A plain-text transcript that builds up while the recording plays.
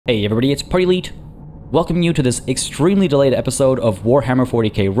Hey everybody, it's Party Elite, welcoming you to this extremely delayed episode of Warhammer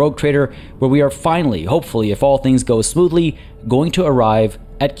 40K Rogue Trader, where we are finally, hopefully if all things go smoothly, going to arrive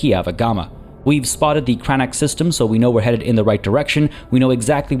at KIAVA. We've spotted the Cranach system, so we know we're headed in the right direction. We know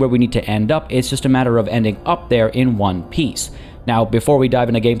exactly where we need to end up. It's just a matter of ending up there in one piece. Now, before we dive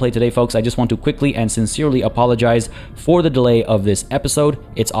into gameplay today, folks, I just want to quickly and sincerely apologize for the delay of this episode.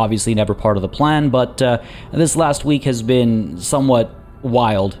 It's obviously never part of the plan, but this last week has been somewhat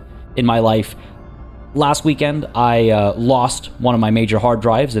wild in my life. Last weekend, I lost one of my major hard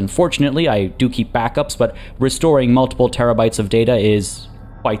drives, and fortunately, I do keep backups, but restoring multiple terabytes of data is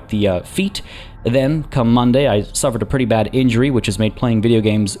quite the feat. Then, come Monday, I suffered a pretty bad injury, which has made playing video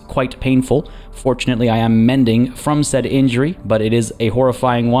games quite painful. Fortunately, I am mending from said injury, but it is a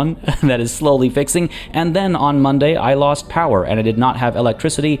horrifying one that is slowly fixing. And then on Monday, I lost power, and I did not have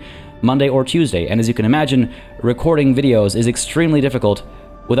electricity Monday or Tuesday. And as you can imagine, recording videos is extremely difficult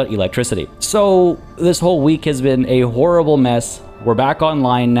without electricity. So this whole week has been a horrible mess. We're back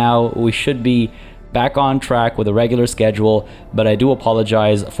online now. We should be back on track with a regular schedule, but I do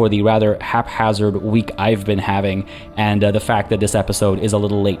apologize for the rather haphazard week I've been having, and the fact that this episode is a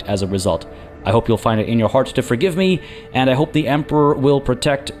little late as a result. I hope you'll find it in your heart to forgive me, and I hope the Emperor will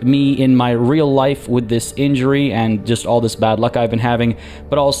protect me in my real life with this injury and just all this bad luck I've been having,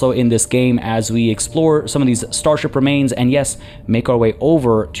 but also in this game as we explore some of these starship remains, and yes, make our way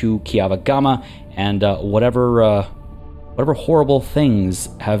over to KIAVA, and whatever horrible things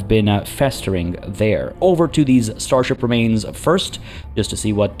have been festering there. Over to these starship remains first, just to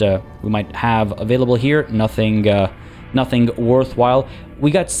see what we might have available here. Nothing worthwhile. We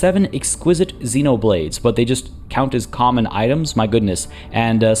got 7 exquisite xenoblades, but they just count as common items, my goodness,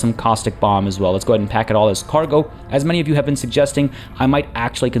 and some caustic bomb as well. Let's go ahead and pack it all as cargo. As many of you have been suggesting, I might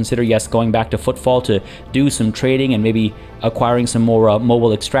actually consider, yes, going back to Footfall to do some trading and maybe acquiring some more mobile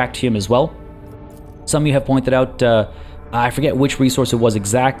extractium as well. Some of you have pointed out, I forget which resource it was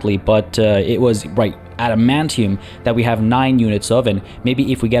exactly, but it was, right, adamantium that we have 9 units of, and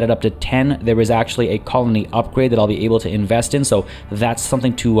maybe if we get it up to 10, there is actually a colony upgrade that I'll be able to invest in, so that's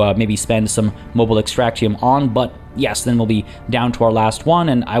something to maybe spend some mobile extractium on, but yes, then we'll be down to our last one,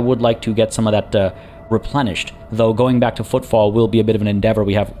 and I would like to get some of that replenished, though going back to Footfall will be a bit of an endeavor.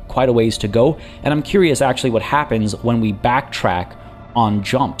 We have quite a ways to go, and I'm curious actually what happens when we backtrack on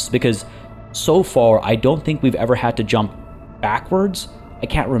jumps, because so far I don't think we've ever had to jump backwards. I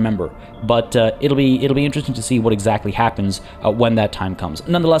can't remember, but it'll be interesting to see what exactly happens when that time comes.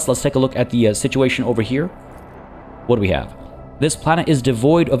 Nonetheless, let's take a look at the situation over here. What do we have? This planet is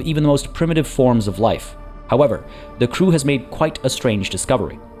devoid of even the most primitive forms of life. However, the crew has made quite a strange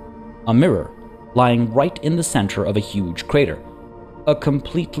discovery. A mirror lying right in the center of a huge crater. A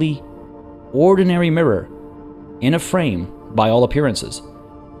completely ordinary mirror in a frame by all appearances,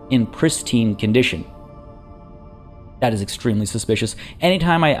 in pristine condition. That is extremely suspicious.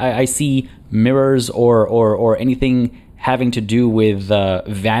 Anytime I see mirrors or anything having to do with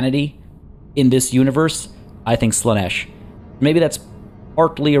vanity in this universe, I think Slaanesh. Maybe that's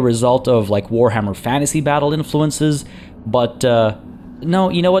partly a result of like Warhammer Fantasy Battle influences, but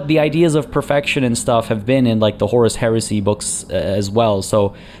no, you know what? The ideas of perfection and stuff have been in like the Horus Heresy books as well.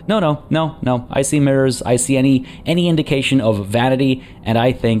 So no. I see mirrors. I see any indication of vanity, and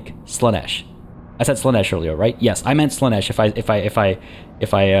I think Slaanesh. I said Slaanesh earlier, right? Yes, I meant Slaanesh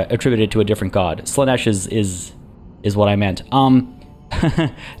if I attributed it to a different god. Slaanesh is what I meant.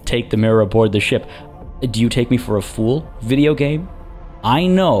 Take the mirror aboard the ship. Do you take me for a fool, video game? I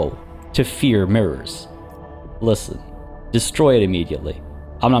know to fear mirrors. Listen, destroy it immediately.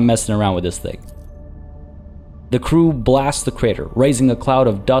 I'm not messing around with this thing. The crew blasts the crater, raising a cloud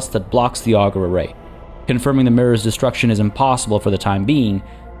of dust that blocks the auger array. Confirming the mirror's destruction is impossible for the time being,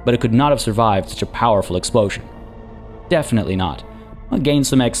 but it could not have survived such a powerful explosion. Definitely not. I'll gain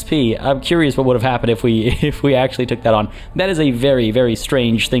some XP. I'm curious what would have happened if we actually took that on. That is a very, very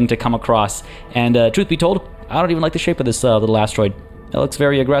strange thing to come across, and truth be told, I don't even like the shape of this little asteroid. It looks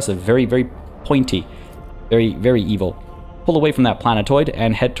very aggressive, very, very pointy, very, very evil. Pull away from that planetoid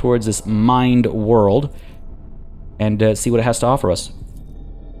and head towards this mined world and see what it has to offer us.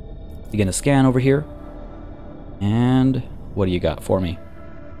 Begin a scan over here, and what do you got for me?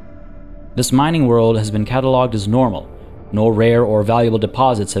 This mining world has been cataloged as normal. No rare or valuable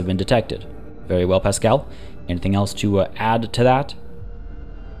deposits have been detected. Very well, Pascal. Anything else to add to that?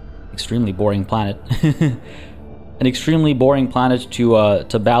 Extremely boring planet. An extremely boring planet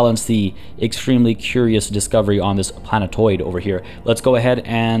to balance the extremely curious discovery on this planetoid over here. Let's go ahead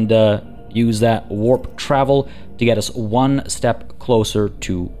and use that warp travel to get us one step closer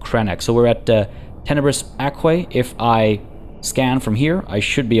to Cranach. So we're at Tenebris Aquae. If I scan from here. I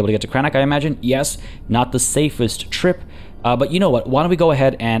should be able to get to Cranach, I imagine. Yes, not the safest trip. But you know what? Why don't we go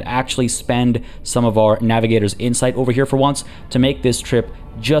ahead and actually spend some of our navigator's insight over here for once to make this trip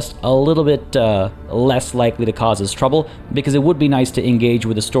just a little bit less likely to cause us trouble, because it would be nice to engage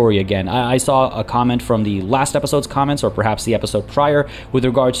with the story again. I saw a comment from the last episode's comments, or perhaps the episode prior, with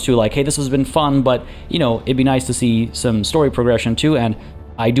regards to like, hey, this has been fun, but, you know, it'd be nice to see some story progression too, and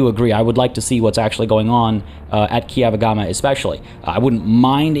I do agree. I would like to see what's actually going on at KIAVA especially. I wouldn't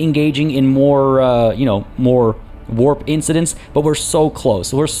mind engaging in more, you know, more warp incidents, but we're so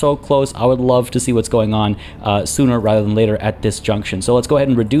close. We're so close. I would love to see what's going on sooner rather than later at this junction. So let's go ahead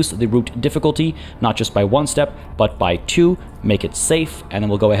and reduce the route difficulty, not just by 1 step, but by 2, make it safe, and then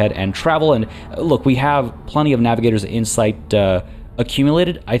we'll go ahead and travel. And look, we have plenty of navigator's insight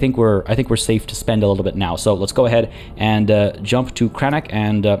accumulated. I think we're safe to spend a little bit now. So let's go ahead and jump to Cranach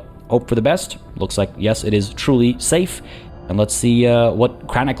and hope for the best. Looks like, yes, it is truly safe. And let's see what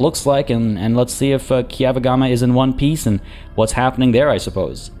Cranach looks like, and let's see if KIAVA is in one piece and what's happening there, I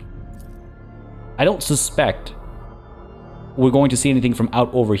suppose. I don't suspect we're going to see anything from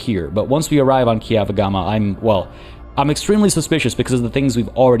out over here, but once we arrive on KIAVA, I'm extremely suspicious because of the things we've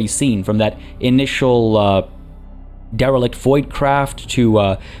already seen, from that initial derelict void craft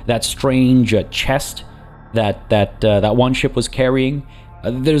to that strange chest that one ship was carrying.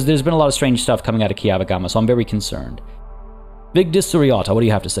 There's been a lot of strange stuff coming out of KIAVA, so I'm very concerned. Vigdis Suriata, what do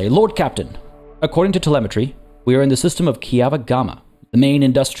you have to say? Lord Captain, according to telemetry, we are in the system of KIAVA, the main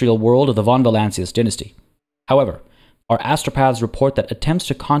industrial world of the von Valancius dynasty. However, our astropaths report that attempts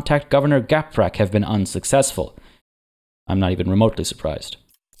to contact Governor Gapfrak have been unsuccessful. I'm not even remotely surprised.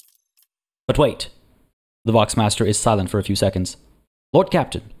 But wait. The Voxmaster is silent for a few seconds. Lord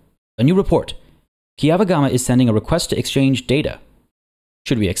Captain, a new report. KIAVA is sending a request to exchange data.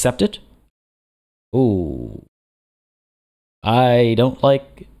 Should we accept it? Ooh. I don't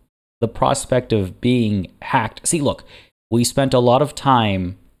like the prospect of being hacked. See, look, we spent a lot of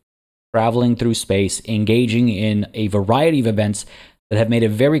time traveling through space, engaging in a variety of events that have made it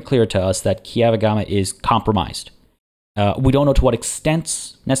very clear to us that KIAVA is compromised. We don't know to what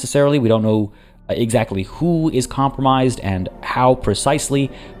extent necessarily. We don't know exactly who is compromised and how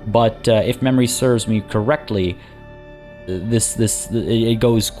precisely, but if memory serves me correctly, it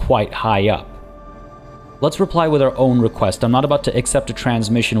goes quite high up. Let's reply with our own request. I'm not about to accept a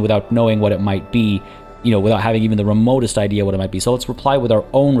transmission without knowing what it might be, you know, without having even the remotest idea what it might be. So let's reply with our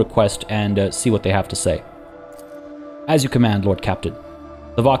own request and see what they have to say. As you command, Lord Captain.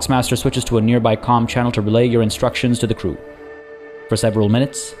 The Voxmaster switches to a nearby comm channel to relay your instructions to the crew. For several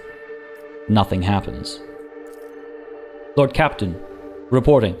minutes, nothing happens. Lord Captain,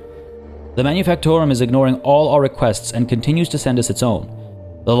 reporting. The Manufactorum is ignoring all our requests and continues to send us its own.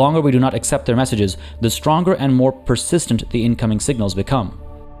 The longer we do not accept their messages, the stronger and more persistent the incoming signals become.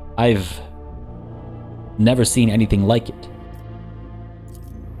 I've never seen anything like it.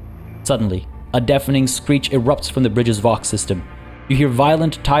 Suddenly, a deafening screech erupts from the bridge's Vox system. You hear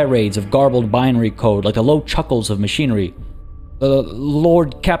violent tirades of garbled binary code like the low chuckles of machinery.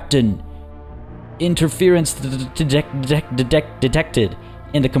 Lord Captain, interference detected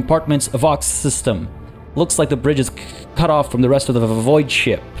in the compartment's Vox system. Looks like the bridge is cut off from the rest of the void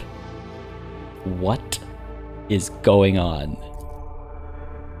ship. What is going on?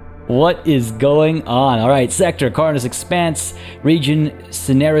 What is going on? Alright, Sector, Carnus Expanse, Region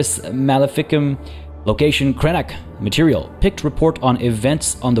Cineris Maleficum, Location Cranach, Material, picked report on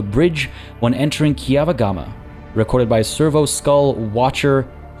events on the bridge when entering KIAVA, recorded by Servo Skull Watcher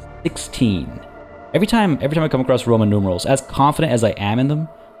 16. Every time I come across Roman numerals, as confident as I am in them,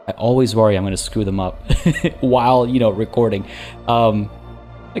 I always worry I'm going to screw them up while, you know, recording.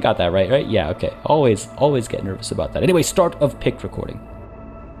 I got that right? Yeah, okay. Always get nervous about that. Anyway, start of picked recording.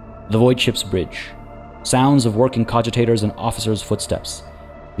 The void ship's bridge. Sounds of working cogitators and officers' footsteps.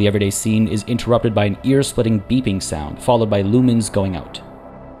 The everyday scene is interrupted by an ear-splitting beeping sound, followed by lumens going out.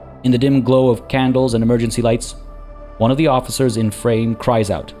 In the dim glow of candles and emergency lights, one of the officers in frame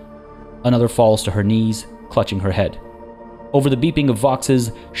cries out. Another falls to her knees, clutching her head. Over the beeping of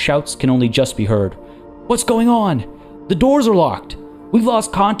Voxes, shouts can only just be heard. What's going on? The doors are locked. We've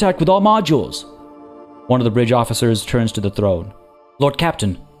lost contact with all modules. One of the bridge officers turns to the throne. Lord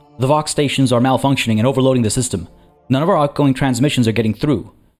Captain, the Vox stations are malfunctioning and overloading the system. None of our outgoing transmissions are getting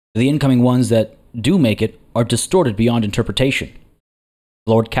through. The incoming ones that do make it are distorted beyond interpretation.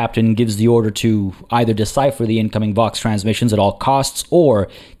 Lord Captain gives the order to either decipher the incoming Vox transmissions at all costs or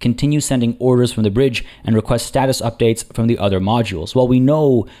continue sending orders from the bridge and request status updates from the other modules. Well, we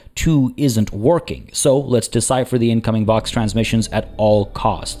know 2 isn't working, so let's decipher the incoming Vox transmissions at all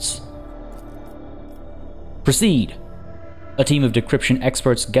costs. Proceed. A team of decryption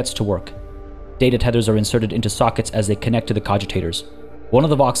experts gets to work. Data tethers are inserted into sockets as they connect to the cogitators. One of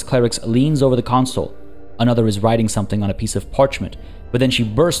the Vox clerics leans over the console. Another is writing something on a piece of parchment, but then she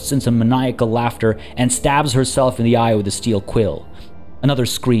bursts into maniacal laughter and stabs herself in the eye with a steel quill. Another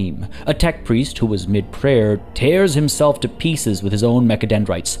scream. A tech priest, who was mid-prayer, tears himself to pieces with his own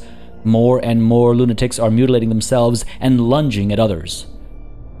mechadendrites. More and more lunatics are mutilating themselves and lunging at others.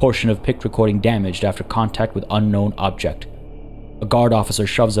 Portion of pict recording damaged after contact with unknown object. A guard officer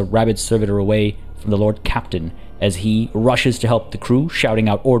shoves a rabid servitor away from the Lord Captain as he rushes to help the crew, shouting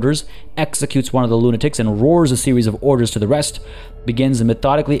out orders, executes one of the lunatics and roars a series of orders to the rest, begins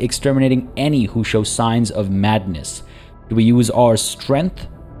methodically exterminating any who show signs of madness. Do we use our strength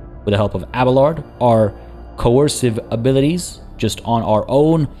with the help of Abelard, our coercive abilities just on our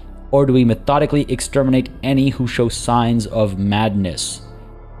own, or do we methodically exterminate any who show signs of madness?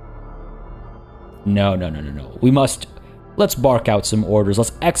 No. Let's bark out some orders.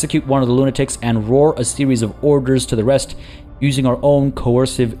 Let's execute one of the lunatics and roar a series of orders to the rest using our own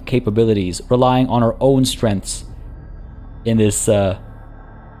coercive capabilities, relying on our own strengths in this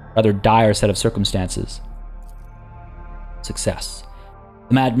rather dire set of circumstances. Success.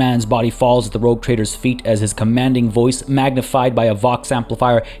 The madman's body falls at the rogue trader's feet as his commanding voice, magnified by a Vox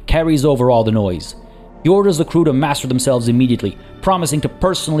amplifier, carries over all the noise. He orders the crew to master themselves immediately, promising to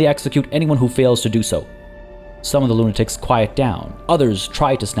personally execute anyone who fails to do so. Some of the lunatics quiet down. Others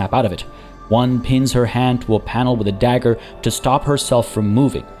try to snap out of it. One pins her hand to a panel with a dagger to stop herself from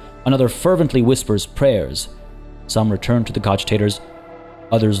moving. Another fervently whispers prayers. Some return to the cogitators.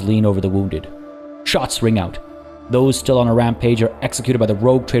 Others lean over the wounded. Shots ring out. Those still on a rampage are executed by the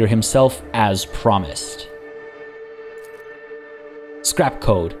rogue trader himself as promised. Scrap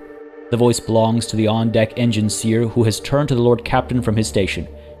code. The voice belongs to the on-deck engine seer who has turned to the Lord Captain from his station.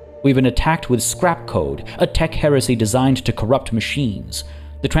 We've been attacked with scrap code, a tech heresy designed to corrupt machines.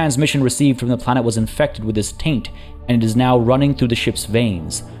 The transmission received from the planet was infected with this taint, and it is now running through the ship's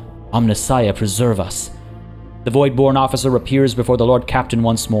veins. Omnissiah, preserve us. The Voidborn officer appears before the Lord Captain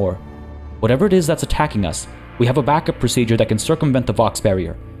once more. Whatever it is that's attacking us, we have a backup procedure that can circumvent the Vox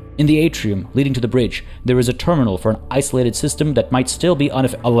barrier. In the atrium leading to the bridge, there is a terminal for an isolated system that might still be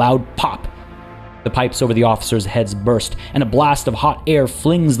a loud pop. The pipes over the officers' heads burst, and a blast of hot air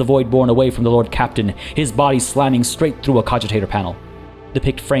flings the Voidborn away from the Lord Captain, his body slamming straight through a cogitator panel. The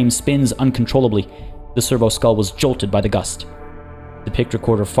picked frame spins uncontrollably. The servo skull was jolted by the gust. The picked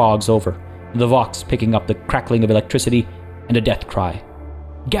recorder fogs over, the Vox picking up the crackling of electricity and a death cry.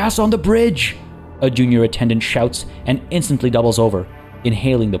 "Gas on the bridge!" a junior attendant shouts and instantly doubles over,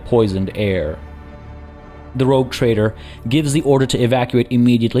 inhaling the poisoned air. The rogue trader gives the order to evacuate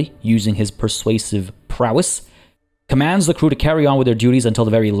immediately, using his persuasive prowess, commands the crew to carry on with their duties until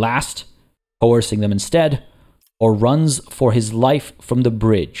the very last, coercing them instead, or runs for his life from the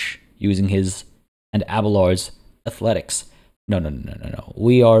bridge, using his and Abelard's athletics. No.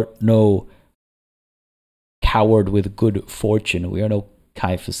 We are no coward with good fortune. We are no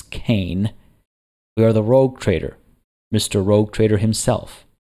Caiaphas Cain. We are the rogue trader, Mr. Rogue Trader himself.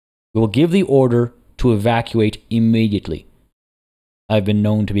 We will give the order to evacuate immediately. I've been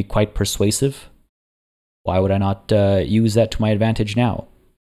known to be quite persuasive. Why would I not use that to my advantage now?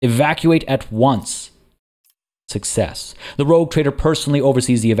 Evacuate at once. Success. The rogue trader personally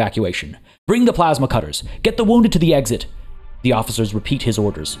oversees the evacuation. Bring the plasma cutters. Get the wounded to the exit. The officers repeat his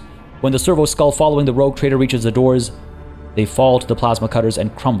orders. When the servo skull following the rogue trader reaches the doors, they fall to the plasma cutters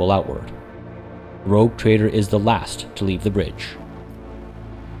and crumble outward. The rogue trader is the last to leave the bridge.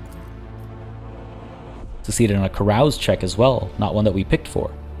 Succeeded on a carouse check as well, not one that we picked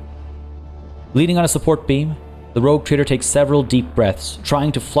for. Leaning on a support beam, the rogue trader takes several deep breaths,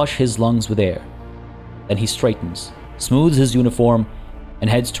 trying to flush his lungs with air. Then he straightens, smooths his uniform, and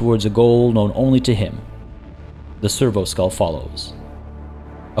heads towards a goal known only to him. The servo skull follows.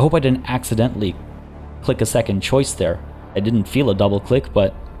 I hope I didn't accidentally click a second choice there. I didn't feel a double click,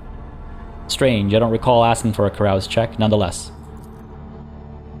 but strange, I don't recall asking for a carouse check, nonetheless.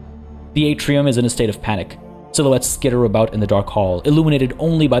 The atrium is in a state of panic. Silhouettes skitter about in the dark hall, illuminated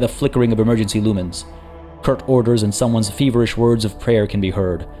only by the flickering of emergency lumens. Curt orders and someone's feverish words of prayer can be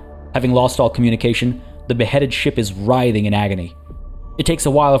heard. Having lost all communication, the beheaded ship is writhing in agony. It takes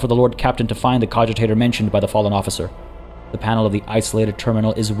a while for the Lord Captain to find the cogitator mentioned by the fallen officer. The panel of the isolated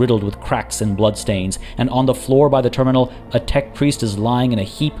terminal is riddled with cracks and bloodstains, and on the floor by the terminal, a tech priest is lying in a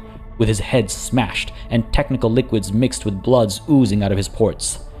heap with his head smashed and technical liquids mixed with bloods oozing out of his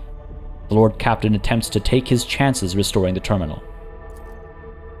ports. The Lord Captain attempts to take his chances restoring the terminal.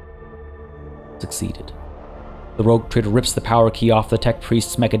 Succeeded. The rogue trader rips the power key off the tech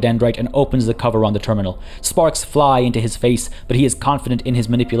priest's mechadendrite and opens the cover on the terminal. Sparks fly into his face, but he is confident in his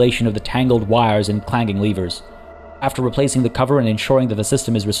manipulation of the tangled wires and clanging levers. After replacing the cover and ensuring that the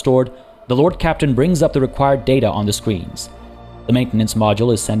system is restored, the Lord Captain brings up the required data on the screens. The maintenance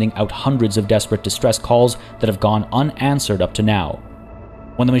module is sending out hundreds of desperate distress calls that have gone unanswered up to now.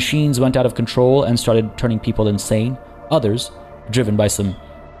 When the machines went out of control and started turning people insane, others, driven by some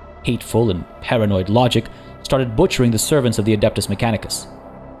hateful and paranoid logic, started butchering the servants of the Adeptus Mechanicus.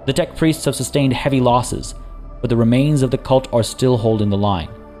 The tech priests have sustained heavy losses, but the remains of the cult are still holding the line.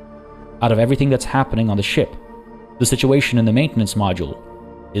 Out of everything that's happening on the ship, the situation in the maintenance module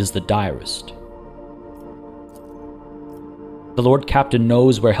is the direst. The Lord Captain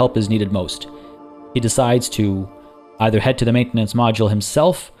knows where help is needed most. He decides to either head to the maintenance module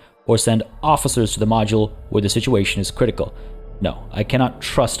himself or send officers to the module where the situation is critical. No, I cannot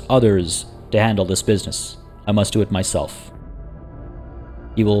trust others to handle this business. I must do it myself.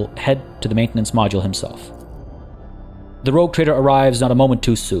 He will head to the maintenance module himself. The rogue trader arrives not a moment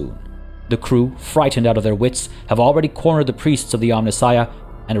too soon. The crew, frightened out of their wits, have already cornered the priests of the Omnissiah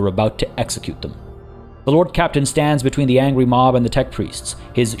and are about to execute them. The Lord Captain stands between the angry mob and the tech priests,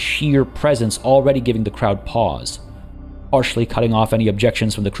 his sheer presence already giving the crowd pause. Harshly cutting off any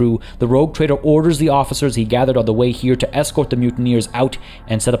objections from the crew, the rogue trader orders the officers he gathered on the way here to escort the mutineers out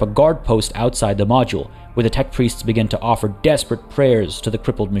and set up a guard post outside the module, where the tech priests begin to offer desperate prayers to the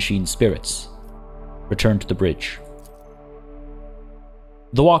crippled machine spirits. Return to the bridge.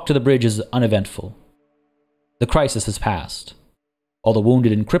 The walk to the bridge is uneventful. The crisis has passed. Although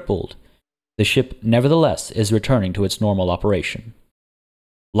wounded and crippled, the ship nevertheless is returning to its normal operation.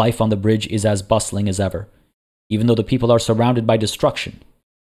 Life on the bridge is as bustling as ever, even though the people are surrounded by destruction.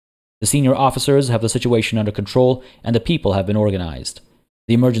 The senior officers have the situation under control, and the people have been organized.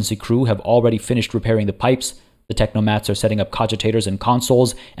 The emergency crew have already finished repairing the pipes, the technomats are setting up cogitators and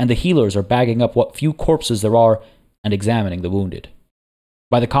consoles, and the healers are bagging up what few corpses there are and examining the wounded.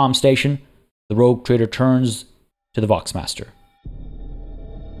 By the comm station, the rogue trader turns to the Voxmaster.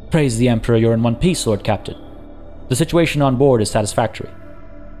 Praise the Emperor, you're in one piece, Lord Captain. The situation on board is satisfactory.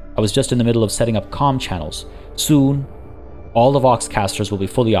 I was just in the middle of setting up comm channels. Soon, all the Voxcasters will be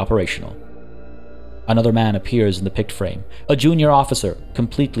fully operational. Another man appears in the picked frame, a junior officer,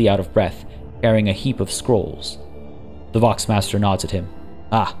 completely out of breath, carrying a heap of scrolls. The Voxmaster nods at him.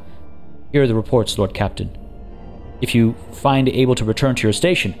 Ah, here are the reports, Lord Captain. If you find able to return to your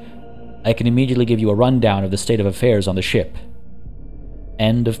station, I can immediately give you a rundown of the state of affairs on the ship.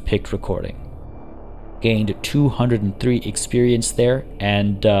 End of picked recording. Gained 203 experience there,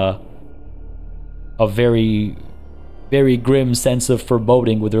 and a very, very grim sense of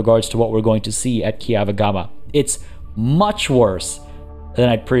foreboding with regards to what we're going to see at KIAVA. It's much worse than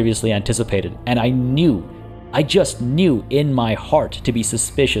I'd previously anticipated, and I just knew in my heart to be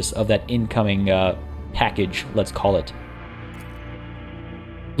suspicious of that incoming package, let's call it.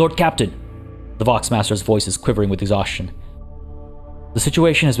 Lord Captain, the Voxmaster's voice is quivering with exhaustion. The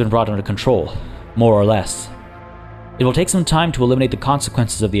situation has been brought under control, more or less. It will take some time to eliminate the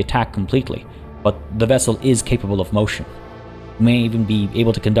consequences of the attack completely, but the vessel is capable of motion. You may even be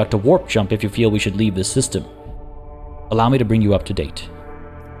able to conduct a warp jump if you feel we should leave this system. Allow me to bring you up to date.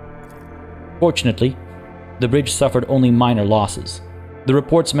 Fortunately, the bridge suffered only minor losses. The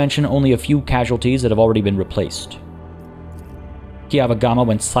reports mention only a few casualties that have already been replaced. KIAVA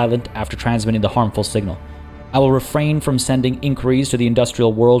went silent after transmitting the harmful signal. I will refrain from sending inquiries to the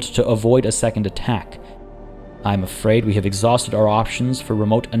industrial world to avoid a second attack. I'm afraid we have exhausted our options for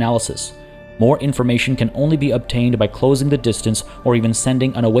remote analysis. More information can only be obtained by closing the distance or even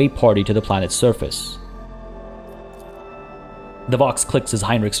sending an away party to the planet's surface. The Vox clicks as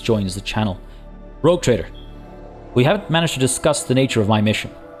Heinrichs joins the channel. Rogue Trader, we haven't managed to discuss the nature of my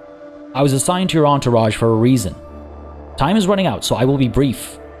mission. I was assigned to your entourage for a reason. Time is running out, so I will be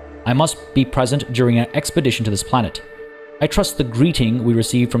brief. I must be present during an expedition to this planet. I trust the greeting we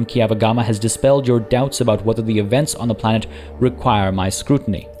received from KIAVA has dispelled your doubts about whether the events on the planet require my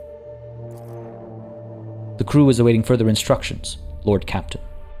scrutiny. The crew is awaiting further instructions, Lord Captain.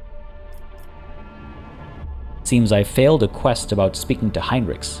 Seems I failed a quest about speaking to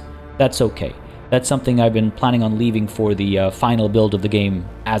Heinrichs. That's okay. That's something I've been planning on leaving for the final build of the game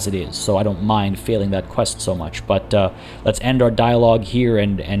as it is, so I don't mind failing that quest so much. But let's end our dialogue here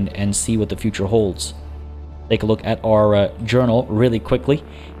and see what the future holds. Take a look at our journal really quickly,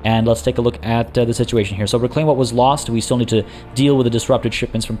 and let's take a look at the situation here. So reclaim what was lost. We still need to deal with the disrupted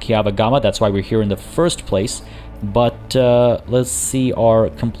shipments from KIAVA. That's why we're here in the first place. But let's see our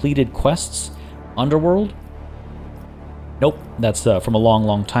completed quests. Underworld? Nope, that's from a long,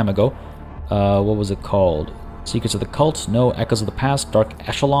 long time ago. What was it called? Secrets of the cult, no. Echoes of the past, dark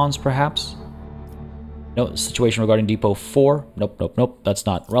echelons, perhaps? No. Situation regarding Depot 4, nope, nope, nope, that's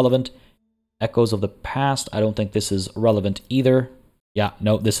not relevant. Echoes of the past, I don't think this is relevant either. Yeah,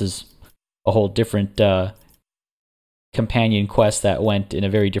 no, this is a whole different companion quest that went in a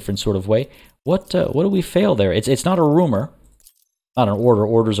very different sort of way. What do we fail there? It's not a rumor, not an order.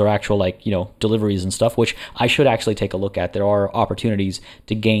 Orders are actual, like, you know, deliveries and stuff, which I should actually take a look at. There are opportunities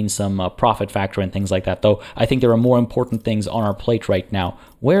to gain some profit factor and things like that, though I think there are more important things on our plate right now.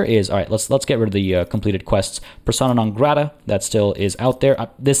 Where is... All right, let's get rid of the completed quests. Persona non grata, that still is out there.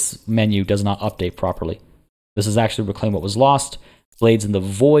 This menu does not update properly. This is actually Reclaim What Was Lost. Blades in the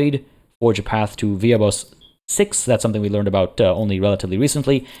Void. Forge a Path to Viabos 6. That's something we learned about only relatively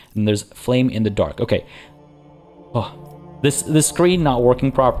recently. And there's Flame in the Dark. Okay. Oh... This screen not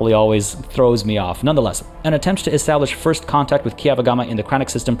working properly always throws me off. Nonetheless, an attempt to establish first contact with KIAVA in the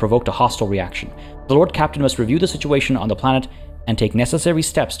Kranich system provoked a hostile reaction. The Lord Captain must review the situation on the planet and take necessary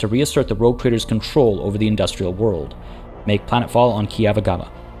steps to reassert the rogue traders' control over the industrial world. Make planetfall on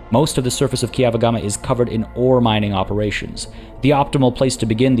KIAVA. Most of the surface of KIAVA is covered in ore mining operations. The optimal place to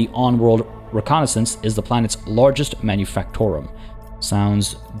begin the on-world reconnaissance is the planet's largest manufactorum.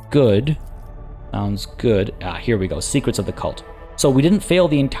 Sounds good. Sounds good. Here we go. Secrets of the cult. So we didn't fail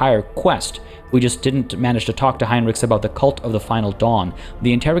the entire quest. We just didn't manage to talk to Heinrichs about the cult of the Final Dawn.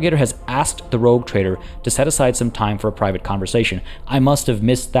 The interrogator has asked the rogue trader to set aside some time for a private conversation. I must have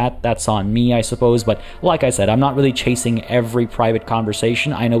missed that. That's on me, I suppose. But like I said, I'm not really chasing every private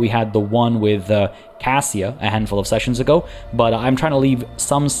conversation. I know we had the one with Cassia a handful of sessions ago, but I'm trying to leave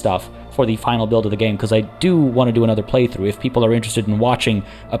some stuff for the final build of the game, because I do want to do another playthrough. If people are interested in watching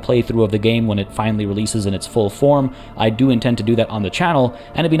a playthrough of the game when it finally releases in its full form, I do intend to do that on the channel,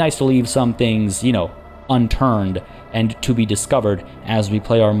 and it'd be nice to leave some things, you know, unturned and to be discovered as we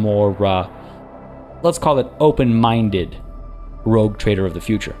play our more, let's call it open-minded rogue trader of the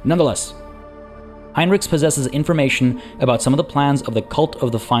future. Nonetheless, Heinrichs possesses information about some of the plans of the Cult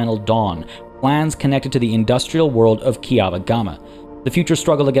of the Final Dawn, plans connected to the industrial world of KIAVA. The future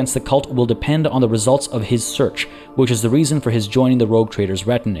struggle against the cult will depend on the results of his search, which is the reason for his joining the rogue trader's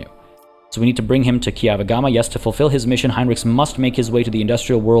retinue. So we need to bring him to KIAVA. Yes, to fulfill his mission, Heinrichs must make his way to the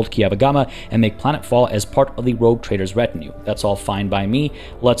industrial world KIAVA and make planetfall as part of the rogue trader's retinue. That's all fine by me.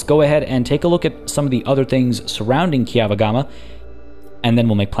 Let's go ahead and take a look at some of the other things surrounding KIAVA, and then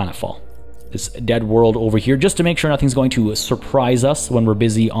we'll make planetfall. This dead world over here, just to make sure nothing's going to surprise us when we're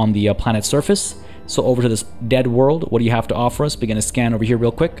busy on the planet's surface. So over to this dead world, what do you have to offer us? Begin a scan over here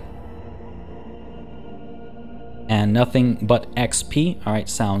real quick. And nothing but XP. Alright,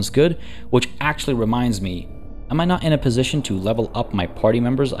 sounds good. Which actually reminds me, am I not in a position to level up my party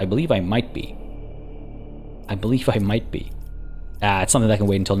members? I believe I might be. It's something that can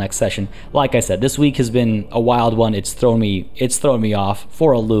wait until next session. Like I said, this week has been a wild one. It's thrown me off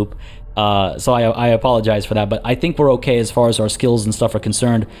for a loop. So I apologize for that, but I think we're okay as far as our skills and stuff are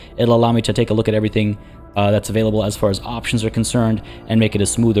concerned. It'll allow me to take a look at everything that's available as far as options are concerned and make it a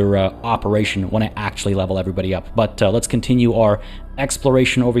smoother operation when I actually level everybody up. But let's continue our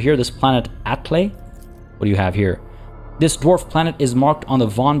exploration over here. This planet Atle. What do you have here? This dwarf planet is marked on the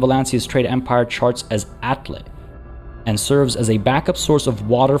Von Valancia's Trade Empire charts as Atle and serves as a backup source of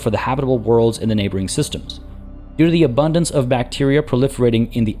water for the habitable worlds in the neighboring systems. Due to the abundance of bacteria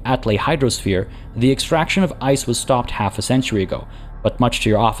proliferating in the Atle hydrosphere, the extraction of ice was stopped half a century ago, but much to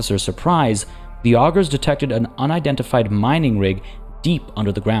your officer's surprise, the augurs detected an unidentified mining rig deep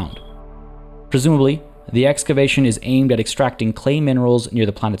under the ground. Presumably, the excavation is aimed at extracting clay minerals near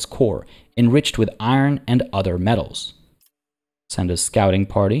the planet's core, enriched with iron and other metals. Send a scouting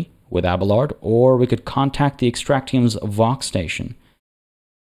party with Abelard, or we could contact the Extractium's Vox station.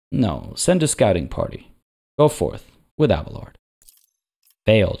 No, send a scouting party. Go forth with Abelard.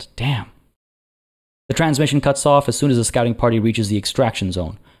 Failed. Damn. The transmission cuts off as soon as the scouting party reaches the extraction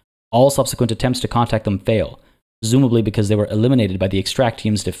zone. All subsequent attempts to contact them fail, presumably because they were eliminated by the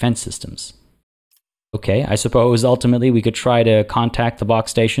Extractium's defense systems. Okay, I suppose ultimately we could try to contact the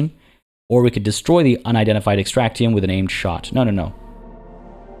Vox station, or we could destroy the unidentified Extractium with an aimed shot. No.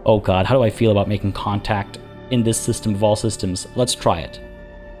 Oh god, how do I feel about making contact in this system of all systems? Let's try it.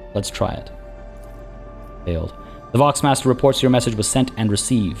 Failed. The Voxmaster reports your message was sent and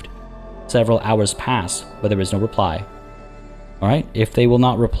received. Several hours pass, but there is no reply. Alright, if they will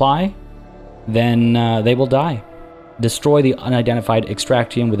not reply, then they will die. Destroy the unidentified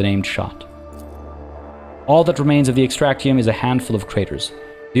Extractium with an aimed shot. All that remains of the Extractium is a handful of craters.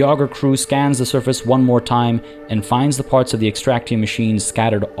 The augur crew scans the surface one more time and finds the parts of the Extractium machines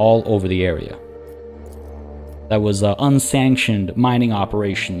scattered all over the area. That was unsanctioned mining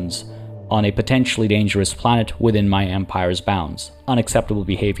operations on a potentially dangerous planet within my empire's bounds. Unacceptable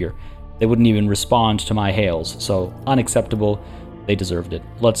behavior. They wouldn't even respond to my hails, so unacceptable. They deserved it.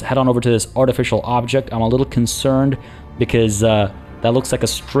 Let's head on over to this artificial object. I'm a little concerned because that looks like a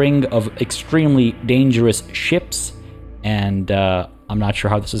string of extremely dangerous ships, and I'm not sure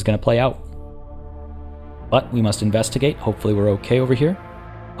how this is going to play out. But we must investigate. Hopefully we're okay over here.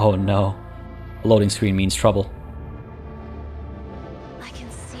 Oh no. A loading screen means trouble. I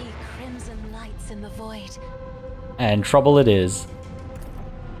can see crimson lights in the void. And trouble it is.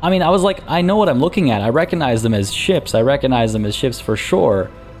 I mean, I was like, I know what I'm looking at. I recognize them as ships. I recognize them as ships for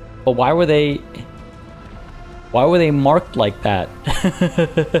sure. But why were they marked like that?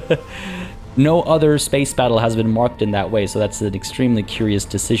 No other space battle has been marked in that way, so that's an extremely curious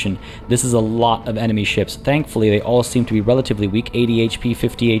decision. This is a lot of enemy ships. Thankfully, they all seem to be relatively weak. 80 HP,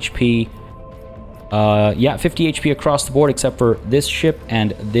 50 HP. Yeah, 50 HP across the board except for this ship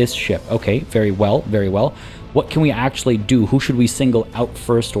and this ship. Okay, very well, very well. What can we actually do? Who should we single out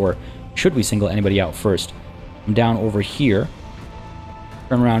first, or should we single anybody out first? I'm down over here.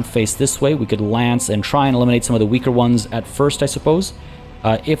 Turn around, face this way. We could lance and try and eliminate some of the weaker ones at first, I suppose.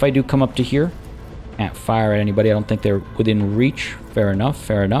 If I do come up to here, can't fire at anybody. I don't think they're within reach. Fair enough,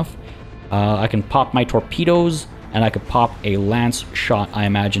 fair enough. I can pop my torpedoes, and I could pop a lance shot, I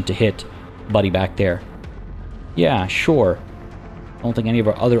imagine, to hit buddy back there. Yeah, sure. I don't think any of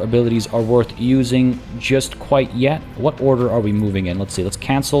our other abilities are worth using just quite yet. What order are we moving in? Let's see. Let's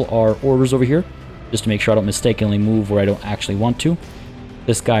cancel our orders over here, just to make sure I don't mistakenly move where I don't actually want to.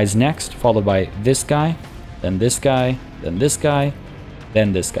 This guy's next, followed by this guy, then this guy, then this guy,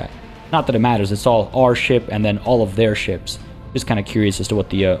 then this guy. Not that it matters, it's all our ship and then all of their ships. Just kind of curious as to what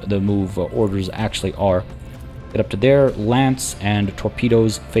the move orders actually are. Get up to there, lance and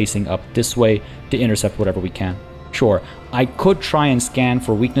torpedoes facing up this way to intercept whatever we can. Sure, I could try and scan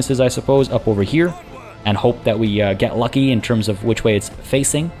for weaknesses, I suppose, up over here, and hope that we get lucky in terms of which way it's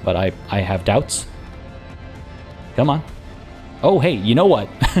facing, but I have doubts. Come on. Oh, hey, you know what?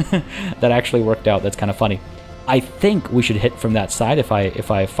 That actually worked out. That's kind of funny. I think we should hit from that side if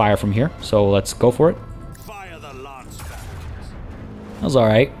I fire from here. So let's go for it. Fire the launch pad. That was all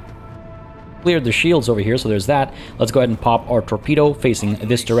right. Cleared the shields over here, so there's that. Let's go ahead and pop our torpedo facing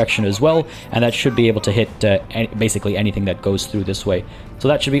this direction as well, and that should be able to hit basically anything that goes through this way. So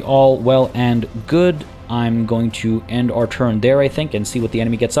that should be all well and good. I'm going to end our turn there, I think, and see what the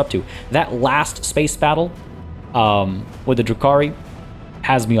enemy gets up to. That last space battle with the Drukhari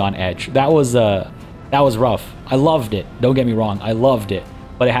has me on edge. That was rough. I loved it. Don't get me wrong. I loved it.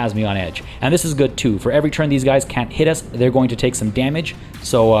 But it has me on edge. And this is good too. For every turn these guys can't hit us, they're going to take some damage.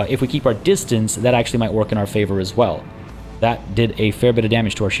 So if we keep our distance, that actually might work in our favor as well. That did a fair bit of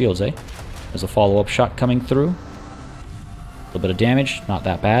damage to our shields, eh? There's a follow-up shot coming through. A little bit of damage. Not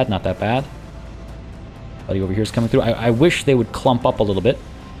that bad. Not that bad. Buddy over here is coming through. I wish they would clump up a little bit.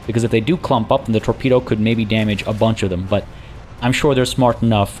 Because if they do clump up, then the torpedo could maybe damage a bunch of them. But I'm sure they're smart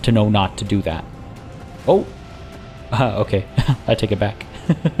enough to know not to do that. Oh! Okay. I take it back.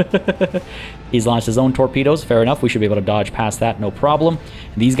 He's launched his own torpedoes. Fair enough. We should be able to dodge past that. No problem.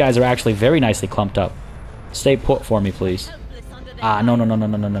 These guys are actually very nicely clumped up. Stay put for me, please. Ah, no.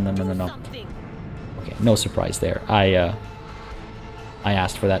 Okay, no surprise there. I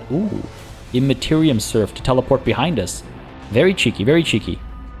asked for that. Ooh. Immaterium Surf to teleport behind us. Very cheeky, very cheeky.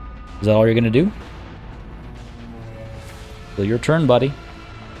 Is that all you're going to do? Still your turn, buddy.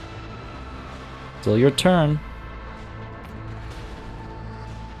 Still your turn.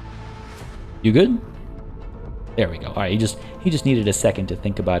 You good? There we go. All right, he just needed a second to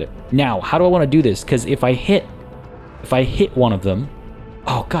think about it. Now, how do I want to do this? Because if I hit one of them,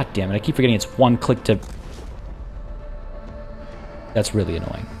 oh god damn it! I keep forgetting it's one click to. That's really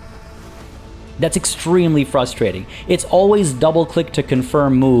annoying. That's extremely frustrating. It's always double click to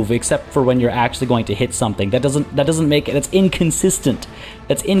confirm move, except for when you're actually going to hit something. That doesn't make it. That's inconsistent.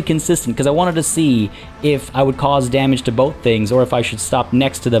 That's inconsistent because I wanted to see if I would cause damage to both things, or if I should stop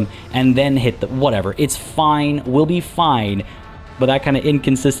next to them and then hit the whatever. It's fine. We'll be fine. But that kind of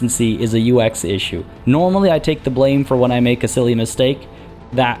inconsistency is a UX issue. Normally, I take the blame for when I make a silly mistake.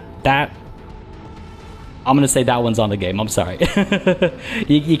 I'm going to say that one's on the game. I'm sorry.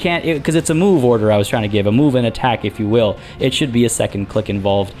 you can't, because it's a move order I was trying to give. A move and attack, if you will. It should be a second click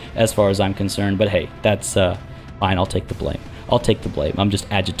involved as far as I'm concerned. But hey, that's fine. I'll take the blame. I'll take the blame. I'm just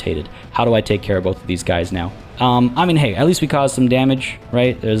agitated. How do I take care of both of these guys now? I mean, hey, at least we caused some damage,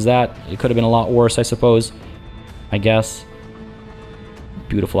 right? There's that. It could have been a lot worse, I suppose. I guess.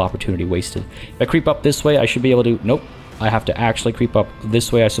 Beautiful opportunity wasted. If I creep up this way, I should be able to... Nope. I have to actually creep up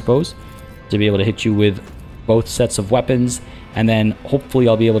this way, I suppose, to be able to hit you with both sets of weapons, and then hopefully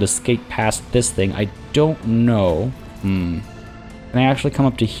I'll be able to skate past this thing. I don't know. Can I actually come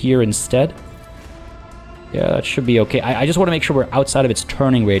up to here instead? Yeah, that should be okay. I just want to make sure we're outside of its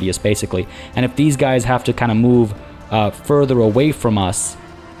turning radius, basically. And if these guys have to kind of move further away from us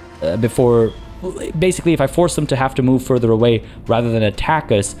before... Basically, if I force them to have to move further away rather than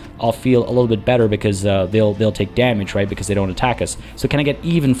attack us, I'll feel a little bit better because they'll take damage, right? Because they don't attack us. So can I get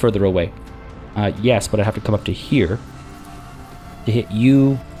even further away? Yes, but I have to come up to here to hit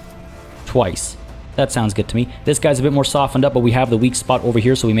you twice. That sounds good to me. This guy's a bit more softened up, but we have the weak spot over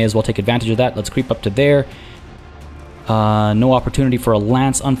here, so we may as well take advantage of that. Let's creep up to there. No opportunity for a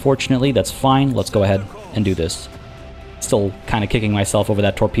lance, unfortunately. That's fine. Let's go ahead and do this. Still kind of kicking myself over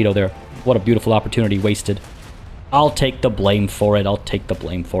that torpedo there. What a beautiful opportunity wasted. I'll take the blame for it. I'll take the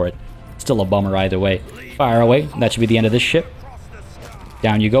blame for it. Still a bummer either way. Fire away. That should be the end of this ship.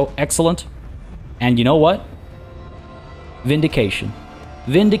 Down you go. Excellent. And you know what? Vindication.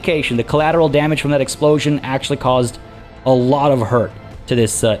 Vindication. The collateral damage from that explosion actually caused a lot of hurt to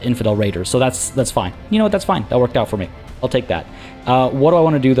this Infidel Raider. So that's fine. You know what? That's fine. That worked out for me. I'll take that. What do I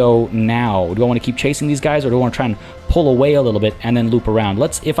want to do, though, now? Do I want to keep chasing these guys, or do I want to try and pull away a little bit and then loop around?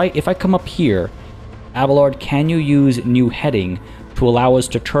 If I come up here, Abelard, can you use new heading to allow us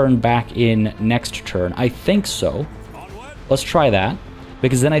to turn back in next turn? I think so. Let's try that,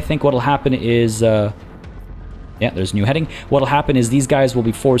 because then I think what'll happen is... yeah, there's new heading. What'll happen is these guys will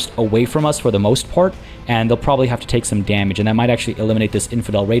be forced away from us for the most part, and they'll probably have to take some damage, and that might actually eliminate this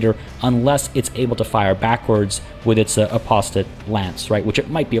Infidel Raider unless it's able to fire backwards with its apostate lance, right? Which it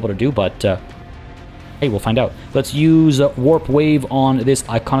might be able to do, but hey, we'll find out. Let's use Warp Wave on this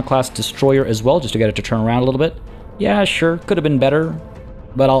Iconoclast Destroyer as well, just to get it to turn around a little bit. Yeah, sure, could have been better,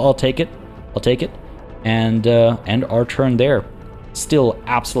 but I'll take it. I'll take it, and end our turn there. Still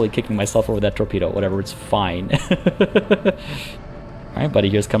absolutely kicking myself over that torpedo. Whatever, it's fine. Alright, buddy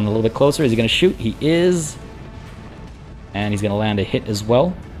here's coming a little bit closer. Is he going to shoot? He is. And he's going to land a hit as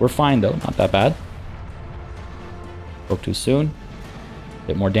well. We're fine, though. Not that bad. Spoke too soon. A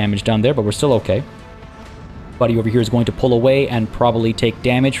bit more damage done there, but we're still okay. Buddy over here is going to pull away and probably take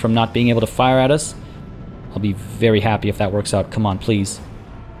damage from not being able to fire at us. I'll be very happy if that works out. Come on, please.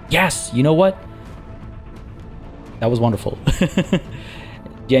 Yes! You know what? That was wonderful.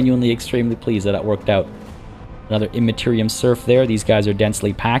 Genuinely extremely pleased that worked out. Another Immaterium Surf there. These guys are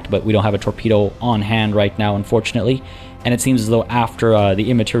densely packed, but we don't have a torpedo on hand right now, unfortunately. And it seems as though after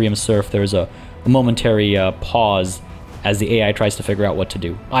the Immaterium Surf, there's a momentary pause as the AI tries to figure out what to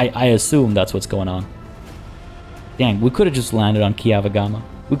do. I assume that's what's going on. Dang, we could have just landed on KIAVA.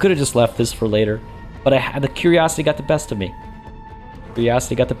 We could have just left this for later. But the curiosity got the best of me.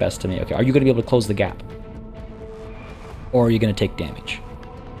 Curiosity got the best of me. Okay, are you going to be able to close the gap? Or are you going to take damage?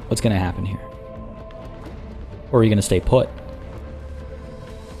 What's going to happen here? Or are you going to stay put?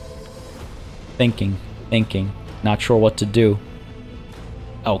 Thinking. Not sure what to do.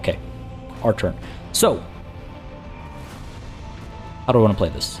 Okay. Our turn. So, how do I want to play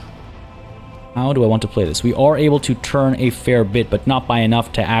this? How do I want to play this? We are able to turn a fair bit, but not by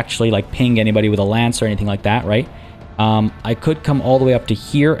enough to actually like ping anybody with a lance or anything like that, right? I could come all the way up to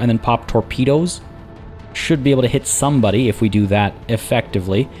here and then pop torpedoes. Should be able to hit somebody if we do that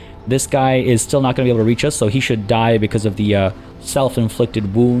effectively. This guy is still not going to be able to reach us, so he should die because of the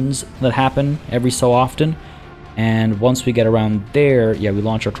self-inflicted wounds that happen every so often. And once we get around there, yeah, we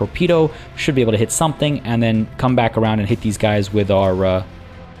launch our torpedo, should be able to hit something, and then come back around and hit these guys with our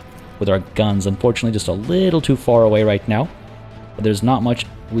guns. Unfortunately, just a little too far away right now, but there's not much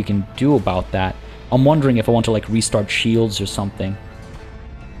we can do about that. I'm wondering if I want to like restart shields or something.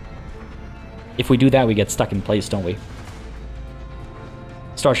 If we do that, we get stuck in place, don't we?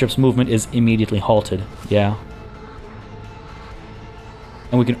 Starship's movement is immediately halted. Yeah.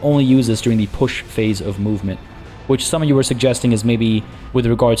 And we can only use this during the push phase of movement, which some of you were suggesting is maybe with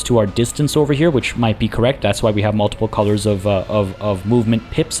regards to our distance over here, which might be correct. That's why we have multiple colors of movement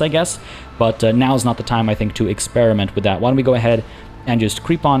pips, I guess. But now's not the time, I think, to experiment with that. Why don't we go ahead and just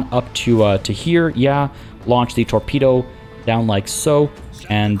creep on up to here? Yeah. Launch the torpedo down like so,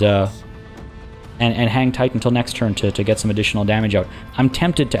 and hang tight until next turn to get some additional damage out. I'm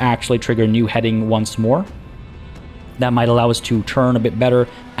tempted to actually trigger new heading once more. That might allow us to turn a bit better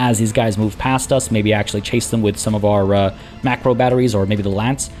as these guys move past us. Maybe actually chase them with some of our macro batteries or maybe the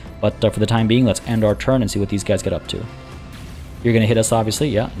lance. But for the time being, let's end our turn and see what these guys get up to. You're going to hit us, obviously.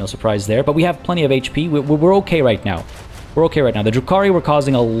 Yeah, no surprise there. But we have plenty of HP. We're okay right now. We're okay right now. The Drukhari were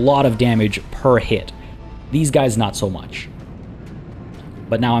causing a lot of damage per hit. These guys, not so much.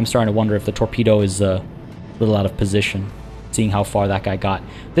 But now I'm starting to wonder if the torpedo is a little out of position. seeing how far that guy got.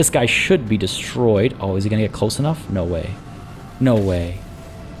 This guy should be destroyed. Oh, is he gonna get close enough? No way. No way.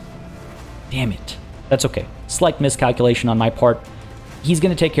 Damn it. That's okay. Slight miscalculation on my part. He's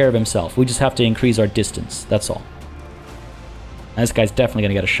gonna take care of himself. We just have to increase our distance. That's all. And this guy's definitely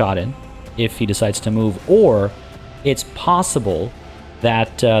gonna get a shot in if he decides to move. Or it's possible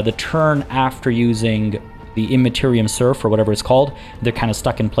that the turn after using the Immaterium Surf, or whatever it's called, they're kind of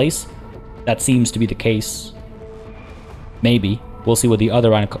stuck in place. That seems to be the case. Maybe. We'll see what the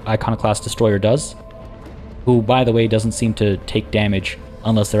other Iconoclast Destroyer does. Who, by the way, doesn't seem to take damage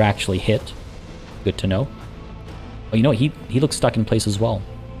unless they're actually hit. Good to know. Oh, you know, he looks stuck in place as well.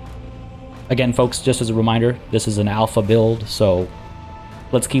 Again, folks, just as a reminder, this is an alpha build, so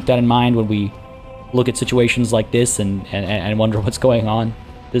let's keep that in mind when we look at situations like this and wonder what's going on.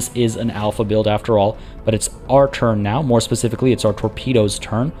 This is an alpha build after all, but it's our turn now. More specifically, it's our torpedo's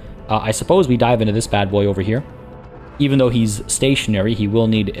turn. I suppose we dive into this bad boy over here. Even though he's stationary, he will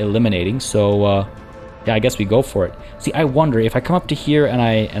need eliminating, so yeah, I guess we go for it. See, I wonder if I come up to here and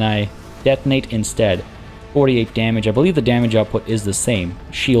I detonate instead. 48 damage. I believe the damage output is the same.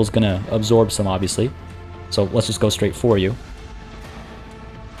 Shield's gonna absorb some, obviously. So let's just go straight for you.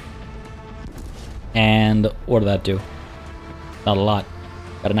 And what did that do? Not a lot.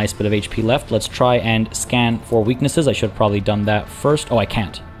 Got a nice bit of HP left. Let's try and scan for weaknesses. I should have probably done that first. Oh, I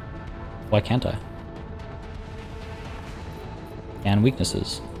can't. Why can't I? Scan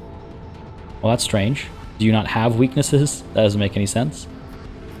weaknesses. Well, that's strange. Do you not have weaknesses? That doesn't make any sense.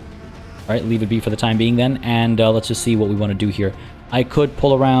 Alright, leave it be for the time being then, and let's just see what we want to do here. I could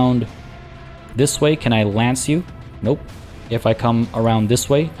pull around this way. Can I lance you? Nope. If I come around this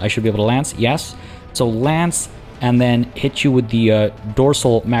way, I should be able to lance. Yes. So lance, and then hit you with the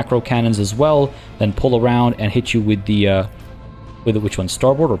dorsal macro cannons as well, then pull around and hit you with the which one?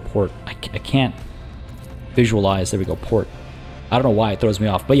 Starboard or port? I can't visualize. There we go, port. I don't know why it throws me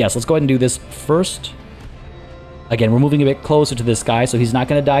off, but yes, let's go ahead and do this first. Again, we're moving a bit closer to this guy, so he's not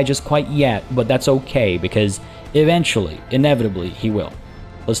going to die just quite yet, but that's okay, because eventually, inevitably, he will.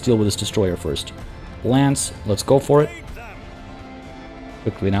 Let's deal with this destroyer first. Lance, let's go for it.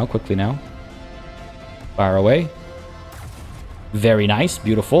 Quickly now, quickly now. Fire away. Very nice,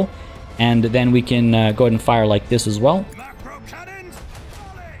 beautiful. And then we can go ahead and fire like this as well.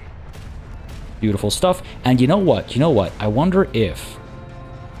 Beautiful stuff. And you know what? You know what? I wonder if,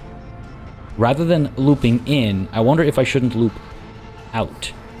 rather than looping in, I wonder if I shouldn't loop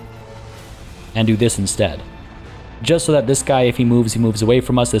out and do this instead. Just so that this guy, if he moves away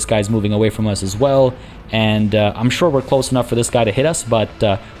from us. This guy's moving away from us as well. And I'm sure we're close enough for this guy to hit us, but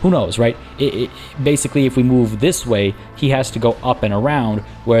who knows, right? Basically, if we move this way, he has to go up and around,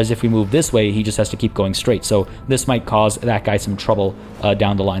 whereas if we move this way, he just has to keep going straight. So this might cause that guy some trouble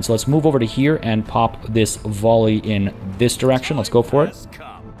down the line. So let's move over to here and pop this volley in this direction. Let's go for it.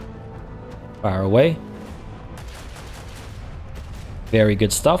 Fire away. Very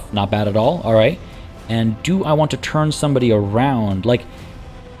good stuff. Not bad at all. All right. And do I want to turn somebody around? Like,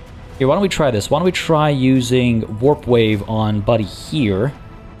 here, why don't we try this? Why don't we try using Warp Wave on Buddy here?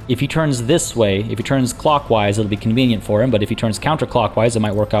 If he turns this way, if he turns clockwise, it'll be convenient for him. But if he turns counterclockwise, it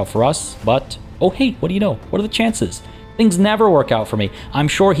might work out for us. But, oh hey, what do you know? What are the chances? Things never work out for me. I'm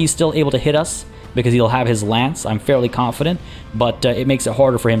sure he's still able to hit us because he'll have his lance. I'm fairly confident. But it makes it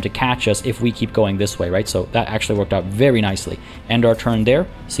harder for him to catch us if we keep going this way, right? So that actually worked out very nicely. End our turn there.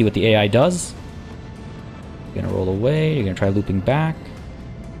 See what the AI does. You're gonna roll away. You're gonna try looping back.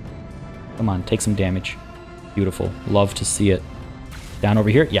 Come on, take some damage. Beautiful. Love to see it. Down over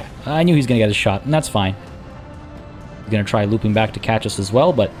here. Yeah, I knew he was gonna get a shot, and that's fine. He's gonna try looping back to catch us as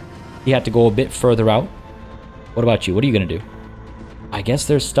well, but he had to go a bit further out. What about you? What are you gonna do? I guess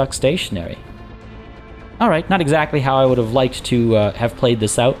they're stuck stationary. Alright, not exactly how I would have liked to have played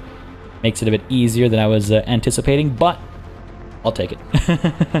this out. Makes it a bit easier than I was anticipating, but I'll take it.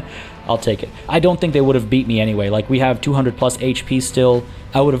 I'll take it. I don't think they would have beat me anyway. Like, we have 200 plus HP still.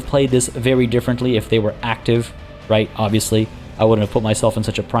 I would have played this very differently if they were active, right? Obviously, I wouldn't have put myself in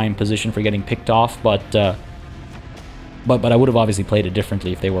such a prime position for getting picked off, but I would have obviously played it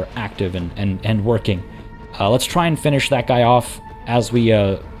differently if they were active and working. Let's try and finish that guy off as we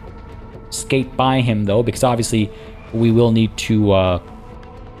skate by him, though, because obviously we will need to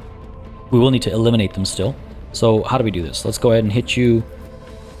eliminate them still. So how do we do this? Let's go ahead and hit you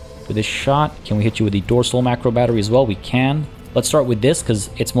with this shot. Can we hit you with the dorsal macro battery as well? We can. Let's start with this because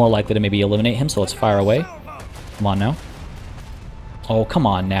it's more likely to maybe eliminate him. So let's fire away. Come on now. Oh, come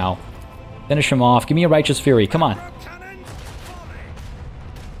on now. Finish him off. Give me a Righteous Fury. Come on.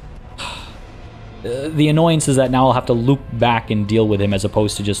 The annoyance is that now I'll have to loop back and deal with him as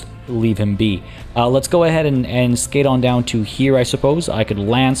opposed to just leave him be. Let's go ahead and skate on down to here, I suppose. I could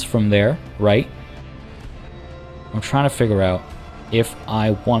lance from there, right? I'm trying to figure out if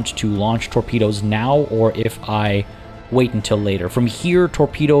I want to launch torpedoes now or if I wait until later. From here,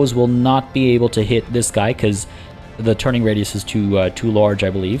 torpedoes will not be able to hit this guy because the turning radius is too large, I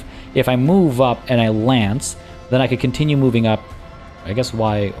believe. If I move up and I lance, then I could continue moving up. I guess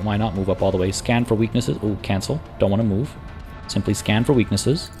why not move up all the way? Scan for weaknesses. Oh, cancel. Don't want to move. Simply scan for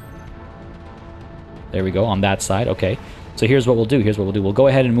weaknesses. There we go, on that side. Okay. So here's what we'll do. We'll go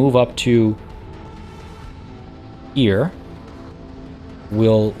ahead and move up to here.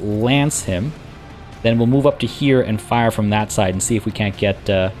 We'll lance him. Then we'll move up to here and fire from that side and see if we can't get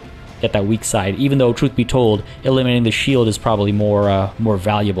that weak side. Even though, truth be told, eliminating the shield is probably more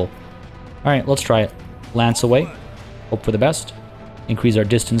valuable. All right, let's try it. Lance away. Hope for the best. Increase our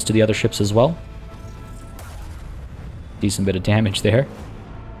distance to the other ships as well. Decent bit of damage there.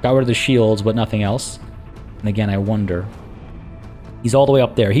 Got rid of the shields, but nothing else. And again, I wonder. He's all the way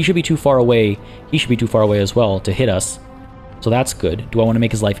up there. He should be too far away. He should be too far away as well to hit us. So that's good. Do I want to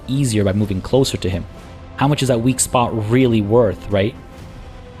make his life easier by moving closer to him? How much is that weak spot really worth, right?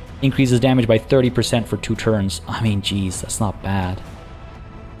 Increases damage by 30% for 2 turns. I mean, geez, that's not bad.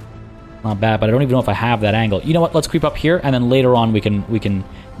 Not bad, but I don't even know if I have that angle. You know what? Let's creep up here, and then later on we can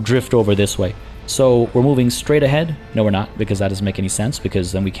drift over this way. So we're moving straight ahead. No, we're not, because that doesn't make any sense,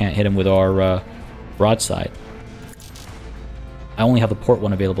 because then we can't hit him with our broadside. I only have the port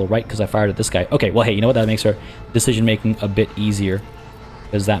one available, right? Because I fired at this guy. Okay, well, hey, you know what? That makes our decision-making a bit easier,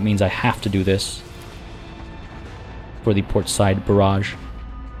 because that means I have to do this for the port side barrage.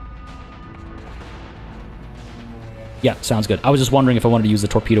 Yeah, sounds good. I was just wondering if I wanted to use the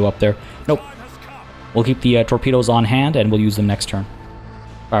torpedo up there. Nope. We'll keep the torpedoes on hand, and we'll use them next turn.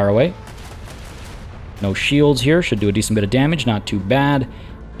 Fire away. No shields here. Should do a decent bit of damage. Not too bad.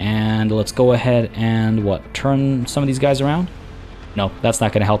 And let's go ahead and, what, turn some of these guys around? No, that's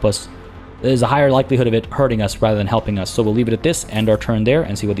not going to help us. There's a higher likelihood of it hurting us rather than helping us. So we'll leave it at this, end our turn there,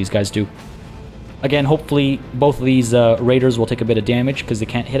 and see what these guys do. Again, hopefully both of these raiders will take a bit of damage because they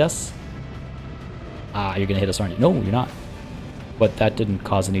can't hit us. Ah, you're going to hit us, aren't you? No, you're not. But that didn't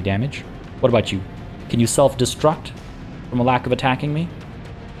cause any damage. What about you? Can you self-destruct from a lack of attacking me?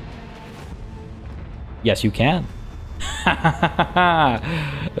 Yes, you can.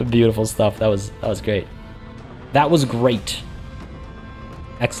 Beautiful stuff. That was great. That was great.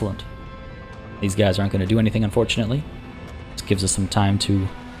 Excellent. These guys aren't going to do anything, unfortunately. This gives us some time to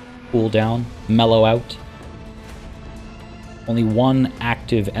cool down, mellow out. Only one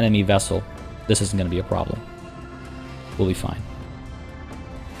active enemy vessel. This isn't going to be a problem. We'll be fine.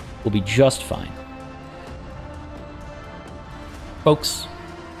 We'll be just fine. Folks,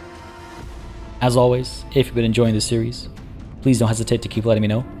 as always, if you've been enjoying this series, please don't hesitate to keep letting me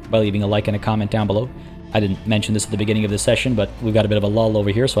know by leaving a like and a comment down below. I didn't mention this at the beginning of this session, but we've got a bit of a lull over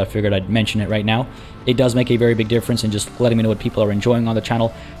here, so I figured I'd mention it right now. It does make a very big difference in just letting me know what people are enjoying on the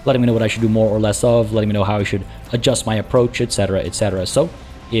channel, letting me know what I should do more or less of, letting me know how I should adjust my approach, etc., etc. So,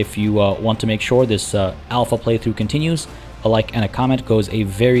 if you want to make sure this alpha playthrough continues, a like and a comment goes a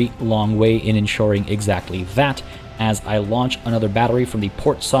very long way in ensuring exactly that, as I launch another battery from the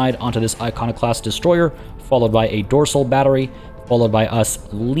port side onto this Iconoclast destroyer, followed by a dorsal battery, followed by us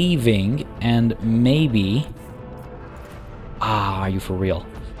leaving, and maybe... Ah, are you for real?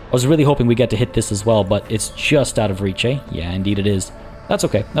 I was really hoping we get to hit this as well, but it's just out of reach, eh? Yeah, indeed it is. That's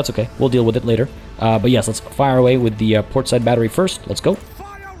okay, that's okay. We'll deal with it later. But yes, let's fire away with the port side battery first. Let's go.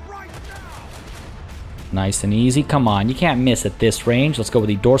 Nice and easy. Come on, you can't miss at this range. Let's go with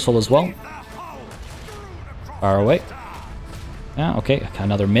the dorsal as well. Fire away. Yeah, okay,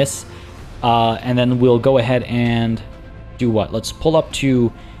 another miss. And then we'll go ahead and do what? Let's pull up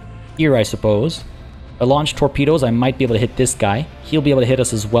to here, I suppose. I launch torpedoes. I might be able to hit this guy. He'll be able to hit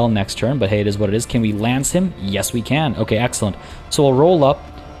us as well next turn, but hey, it is what it is. Can we lance him? Yes, we can. Okay, excellent. So we'll roll up.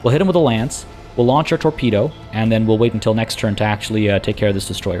 We'll hit him with a lance. We'll launch our torpedo, and then we'll wait until next turn to actually take care of this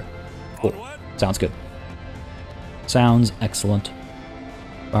destroyer. Cool. Sounds good. Sounds excellent.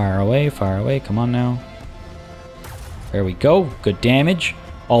 Fire away, come on now. There we go, good damage.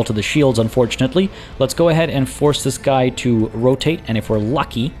 All to the shields, unfortunately. Let's go ahead and force this guy to rotate, and if we're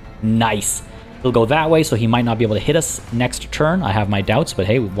lucky, nice. He'll go that way, so he might not be able to hit us next turn. I have my doubts, but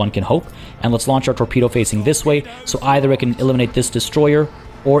hey, one can hope. And let's launch our torpedo facing this way, so either it can eliminate this destroyer,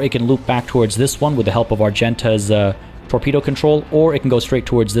 or it can loop back towards this one with the help of Argenta's torpedo control, or it can go straight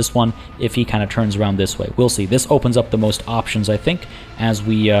towards this one if he kind of turns around this way. We'll see. This opens up the most options, I think, as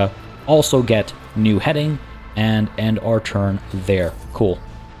we also get new heading and end our turn there. Cool.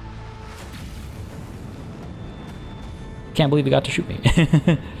 Can't believe he got to shoot me.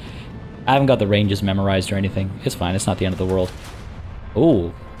 I haven't got the ranges memorized or anything. It's fine. It's not the end of the world.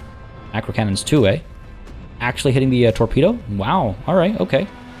 Ooh. Macro cannons too, eh? Actually hitting the torpedo? Wow. Alright, okay.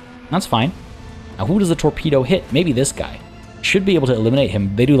 That's fine. Now, who does the torpedo hit? Maybe this guy. Should be able to eliminate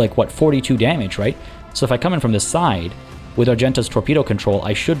him. They do, like, what, 42 damage, right? So if I come in from this side, with Argenta's torpedo control,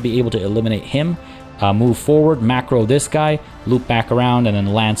 I should be able to eliminate him, move forward, macro this guy, loop back around, and then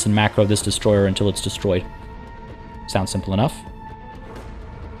lance and macro this destroyer until it's destroyed. Sounds simple enough.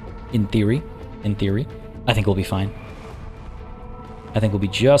 In theory. In theory. I think we'll be fine. I think we'll be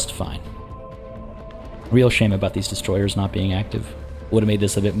just fine. Real shame about these destroyers not being active. Would have made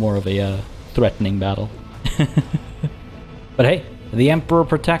this a bit more of a threatening battle. But hey, the Emperor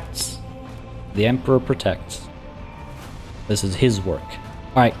protects. The Emperor protects. This is his work.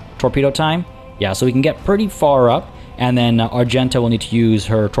 Alright, torpedo time. Yeah, so we can get pretty far up, and then Argenta will need to use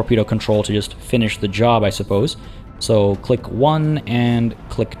her torpedo control to just finish the job, I suppose. So click 1 and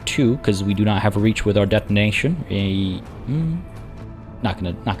click 2, because we do not have reach with our detonation. Not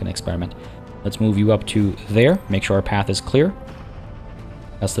gonna experiment. Let's move you up to there. Make sure our path is clear.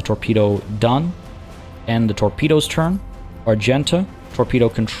 That's the torpedo done. And the torpedo's turn. Argenta, torpedo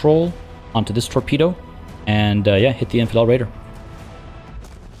control onto this torpedo. And yeah, hit the Infidel Raider.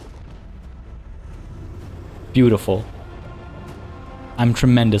 Beautiful. I'm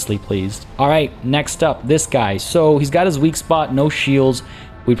tremendously pleased. Alright, next up, this guy. So he's got his weak spot, no shields.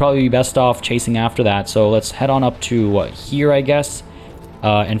 We'd probably be best off chasing after that. So let's head on up to here, I guess.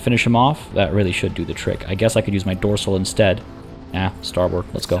 And finish him off. That really should do the trick. I guess I could use my dorsal instead. Nah, starboard.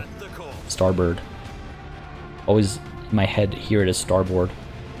 Let's go. Starboard. Always in my head, here it is starboard.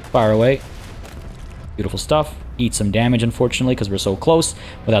 Fire away. Beautiful stuff. Eat some damage, unfortunately, because we're so close.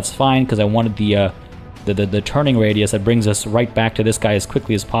 But that's fine, because I wanted the turning radius that brings us right back to this guy as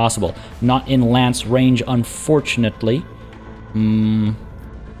quickly as possible. Not in lance range, unfortunately. Oh,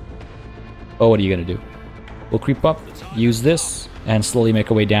 what are you going to do? We'll creep up, use this, and slowly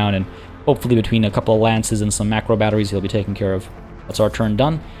make our way down, and hopefully between a couple of lances and some macro batteries, he'll be taken care of. That's our turn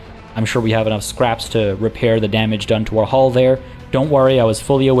done. I'm sure we have enough scraps to repair the damage done to our hull there. Don't worry, I was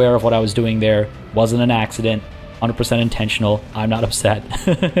fully aware of what I was doing there. Wasn't an accident. 100% intentional. I'm not upset.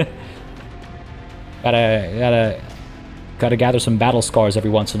 Gotta gather some battle scars every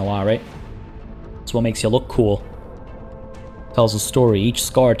once in a while, right? That's what makes you look cool. Tells a story. Each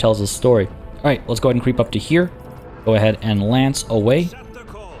scar tells a story. Alright, let's go ahead and creep up to here. Go ahead and lance away.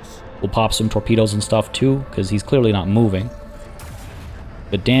 We'll pop some torpedoes and stuff too, because he's clearly not moving.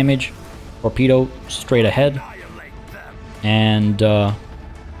 Good damage. Torpedo straight ahead. And I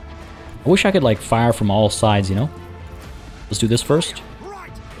wish I could like fire from all sides, you know? Let's do this first.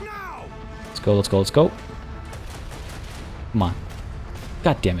 Let's go, let's go, let's go. Come on.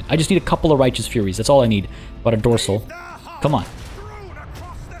 God damn it. I just need a couple of Righteous Furies. That's all I need. But a dorsal. Come on.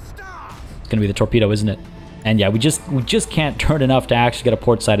 It's gonna be the torpedo, isn't it? And yeah, we just can't turn enough to actually get a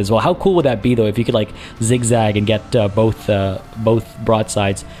port side as well. How cool would that be, though, if you could, like, zigzag and get both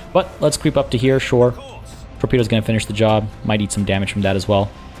broadsides? But let's creep up to here, sure. Torpedo's gonna finish the job. Might eat some damage from that as well.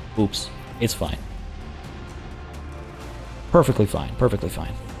 Oops. It's fine. Perfectly fine. Perfectly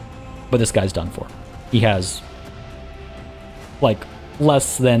fine. But this guy's done for. He has, like,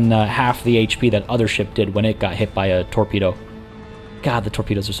 less than half the HP that other ship did when it got hit by a torpedo. God, the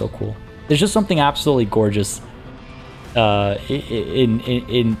torpedoes are so cool. There's just something absolutely gorgeous in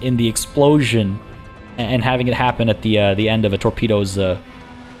the explosion and having it happen at the end of a torpedo's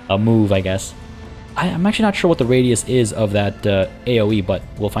move, I guess. I'm actually not sure what the radius is of that AoE, but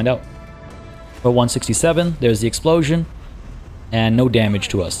we'll find out. But 167, there's the explosion, and no damage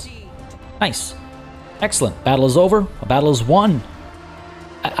to us. Nice. Excellent. Battle is over. A battle is won.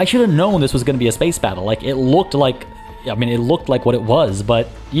 I should have known this was going to be a space battle. Like, it looked like... I mean, it looked like what it was, but,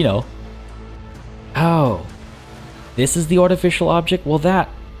 you know... Oh. This is the artificial object? Well, that...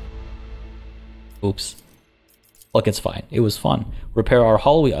 Oops. Look, it's fine. It was fun. Repair our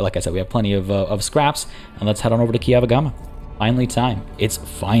hull. Like I said, we have plenty of scraps. And let's head on over to KIAVA. Finally time. It's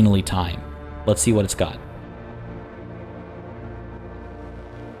finally time. Let's see what it's got.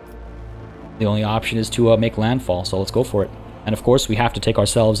 The only option is to make landfall, so let's go for it. And of course, we have to take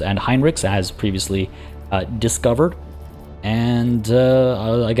ourselves and Heinrichs, as previously discovered. And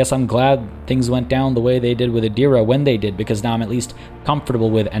I guess I'm glad things went down the way they did with Adira when they did, because now I'm at least comfortable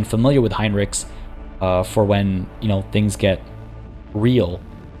with and familiar with Heinrichs for when, you know, things get real,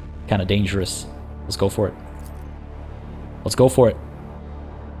 kind of dangerous. Let's go for it. Let's go for it.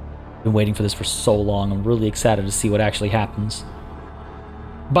 Been waiting for this for so long. I'm really excited to see what actually happens.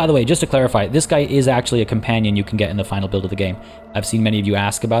 By the way, just to clarify, this guy is actually a companion you can get in the final build of the game. I've seen many of you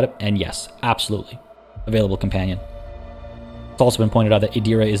ask about it, and yes, absolutely. Available companion. It's also been pointed out that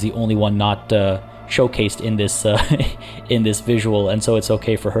Idira is the only one not showcased in this in this visual, and so it's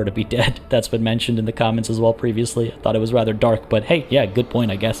okay for her to be dead. That's been mentioned in the comments as well previously. I thought it was rather dark, but hey, yeah, good point,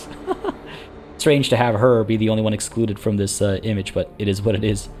 I guess. Strange to have her be the only one excluded from this image, but it is what it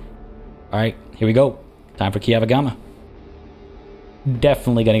is. Alright, here we go. Time for KIAVA.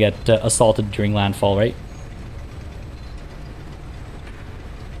 Definitely gonna get assaulted during landfall, right?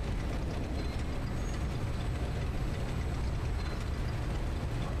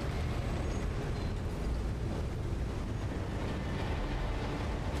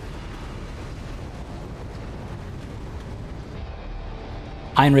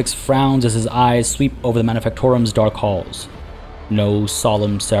 Heinrichs frowns as his eyes sweep over the Manufactorum's dark halls. No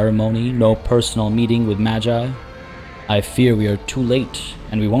solemn ceremony, no personal meeting with Magi. I fear we are too late,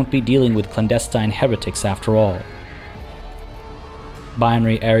 and we won't be dealing with clandestine heretics after all.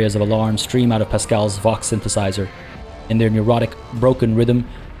 Binary areas of alarm stream out of Pascal's Vox synthesizer. In their neurotic, broken rhythm,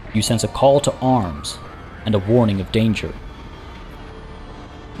 you sense a call to arms and a warning of danger.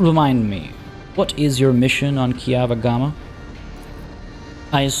 Remind me, what is your mission on KIAVA?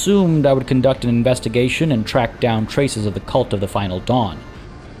 I assumed I would conduct an investigation and track down traces of the cult of the Final Dawn.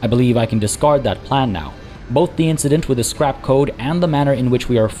 I believe I can discard that plan now. Both the incident with the scrap code and the manner in which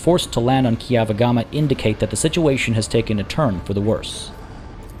we are forced to land on KIAVA indicate that the situation has taken a turn for the worse.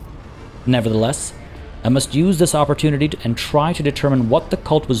 Nevertheless, I must use this opportunity and try to determine what the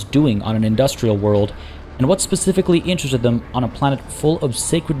cult was doing on an industrial world and what specifically interested them on a planet full of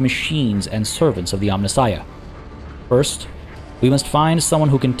sacred machines and servants of the Omnissiah. First, we must find someone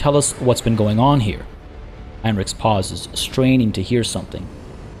who can tell us what's been going on here. Heinrichs pauses, straining to hear something.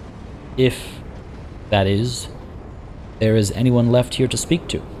 If, that is, there is anyone left here to speak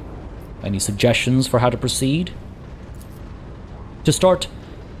to. Any suggestions for how to proceed? To start,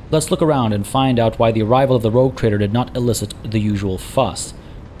 let's look around and find out why the arrival of the rogue trader did not elicit the usual fuss.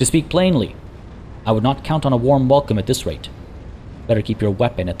 To speak plainly, I would not count on a warm welcome at this rate. Better keep your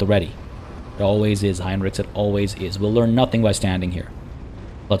weapon at the ready. It always is, Heinrichs, it always is. We'll learn nothing by standing here.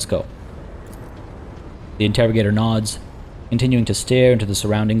 Let's go. The interrogator nods, continuing to stare into the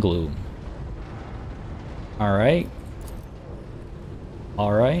surrounding gloom. Alright.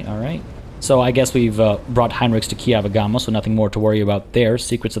 Alright. So I guess we've brought Heinrichs to KIAVA, so nothing more to worry about there.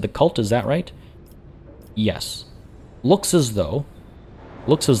 Secrets of the cult, is that right? Yes. Looks as though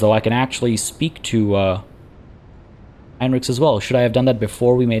I can actually speak to Heinrichs as well. Should I have done that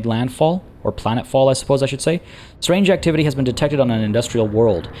before we made landfall? Or planetfall, I suppose I should say. Strange activity has been detected on an industrial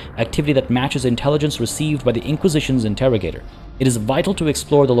world. Activity that matches intelligence received by the Inquisition's interrogator. It is vital to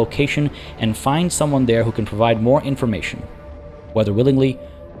explore the location and find someone there who can provide more information, whether willingly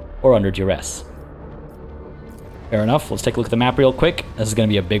or under duress. Fair enough. Let's take a look at the map real quick. This is going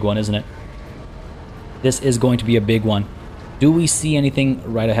to be a big one, isn't it? This is going to be a big one. Do we see anything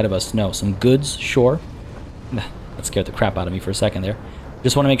right ahead of us? No. Some goods, sure. That scared the crap out of me for a second there.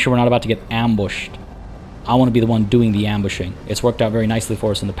 Just want to make sure we're not about to get ambushed. I want to be the one doing the ambushing. It's worked out very nicely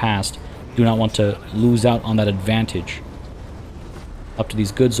for us in the past. Do not want to lose out on that advantage. Up to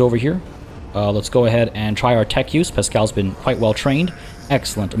these goods over here. Let's go ahead and try our tech use. Pascal's been quite well trained.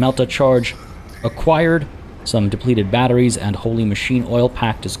 Excellent. Melta charge acquired. Some depleted batteries and holy machine oil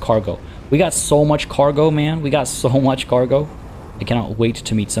packed as cargo. We got so much cargo, man. We got so much cargo. I cannot wait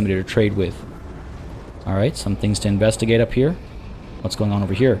to meet somebody to trade with. Alright, some things to investigate up here. What's going on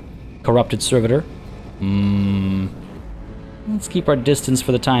over here? Corrupted servitor. Let's keep our distance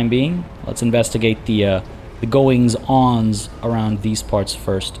for the time being. Let's investigate the goings-ons around these parts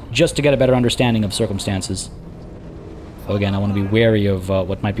first, just to get a better understanding of circumstances. So again, I want to be wary of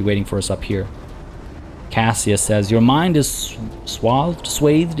what might be waiting for us up here. Cassius says, your mind is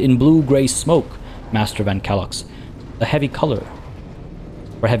swathed in blue-gray smoke, Master Van Kellox. A heavy color.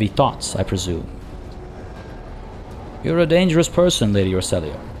 For heavy thoughts, I presume. You're a dangerous person, Lady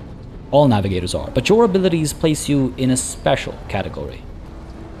Orcelia. All navigators are, but your abilities place you in a special category.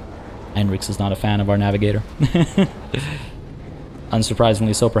 Heinrichs is not a fan of our navigator.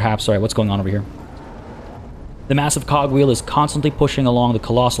 Unsurprisingly so, perhaps. Alright, what's going on over here? The massive cogwheel is constantly pushing along the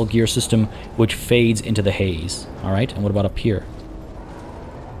colossal gear system, which fades into the haze. Alright, and what about up here?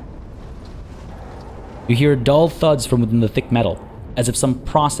 You hear dull thuds from within the thick metal, as if some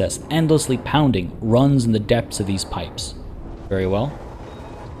process, endlessly pounding, runs in the depths of these pipes. Very well.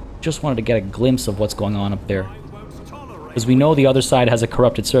 Just wanted to get a glimpse of what's going on up there. Because we know the other side has a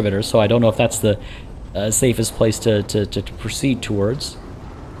corrupted servitor, so I don't know if that's the safest place to proceed towards.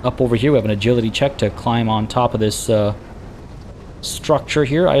 Up over here, we have an agility check to climb on top of this structure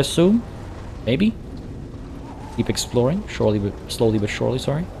here, I assume. Maybe? Keep exploring, slowly but surely,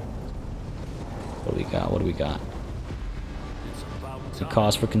 sorry. What do we got? The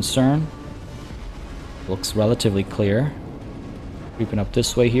cause for concern. Looks relatively clear. Creeping up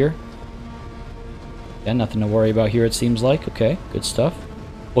this way here. Yeah, nothing to worry about here, it seems like. Okay, good stuff.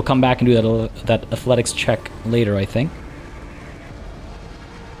 We'll come back and do that athletics check later, I think.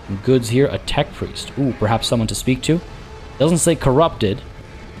 Some goods here. A tech priest. Ooh, perhaps someone to speak to. Doesn't say corrupted.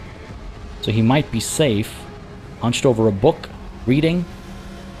 So he might be safe. Hunched over a book. Reading.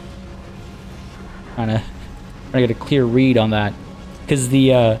 Trying to get a clear read on that. Because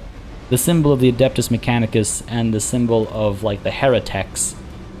the symbol of the Adeptus Mechanicus and the symbol of, like, the heretics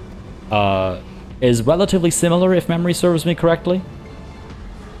is relatively similar, if memory serves me correctly.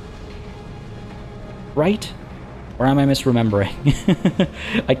 Right? Or am I misremembering?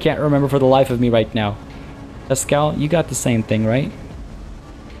 I can't remember for the life of me right now. Pascal, you got the same thing, right?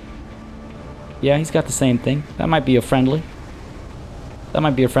 Yeah, he's got the same thing. That might be a friendly. That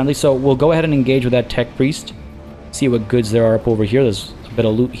might be a friendly. So we'll go ahead and engage with that tech priest. See what goods there are up over here. There's a bit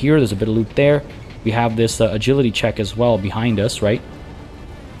of loot here. There's a bit of loot there. We have this agility check as well behind us, right?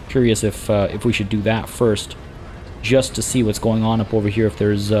 Curious if we should do that first, just to see what's going on up over here. If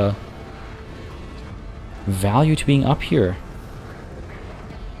there's value to being up here.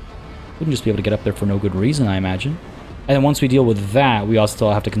 Wouldn't just be able to get up there for no good reason, I imagine. And then once we deal with that, we also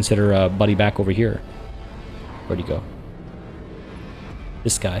still have to consider Buddy back over here. Where'd he go?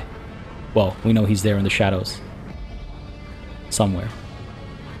 This guy. Well, we know he's there in the shadows. Somewhere.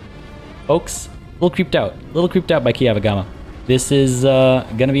 Folks, a little creeped out. A little creeped out by KIAVA. This is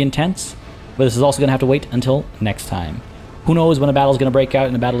gonna be intense, but this is also gonna have to wait until next time. Who knows when a battle is gonna break out,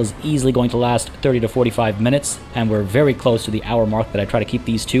 and the battle is easily going to last 30 to 45 minutes, and we're very close to the hour mark that I try to keep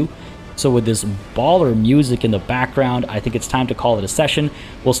these to. So with this baller music in the background, I think it's time to call it a session.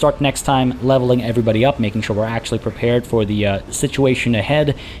 We'll start next time leveling everybody up, making sure we're actually prepared for the situation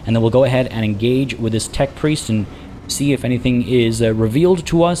ahead, and then we'll go ahead and engage with this tech priest and see if anything is revealed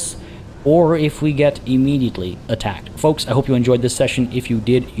to us, or if we get immediately attacked. Folks, I hope you enjoyed this session. If you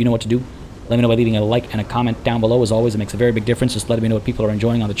did, you know what to do. Let me know by leaving a like and a comment down below. As always, it makes a very big difference. Just letting me know what people are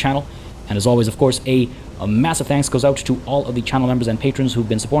enjoying on the channel. And as always, of course, a massive thanks goes out to all of the channel members and patrons who've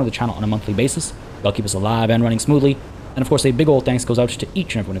been supporting the channel on a monthly basis. They'll keep us alive and running smoothly. And of course, a big old thanks goes out to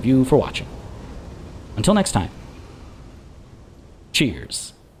each and every one of you for watching. Until next time,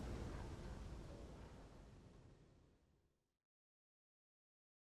 cheers.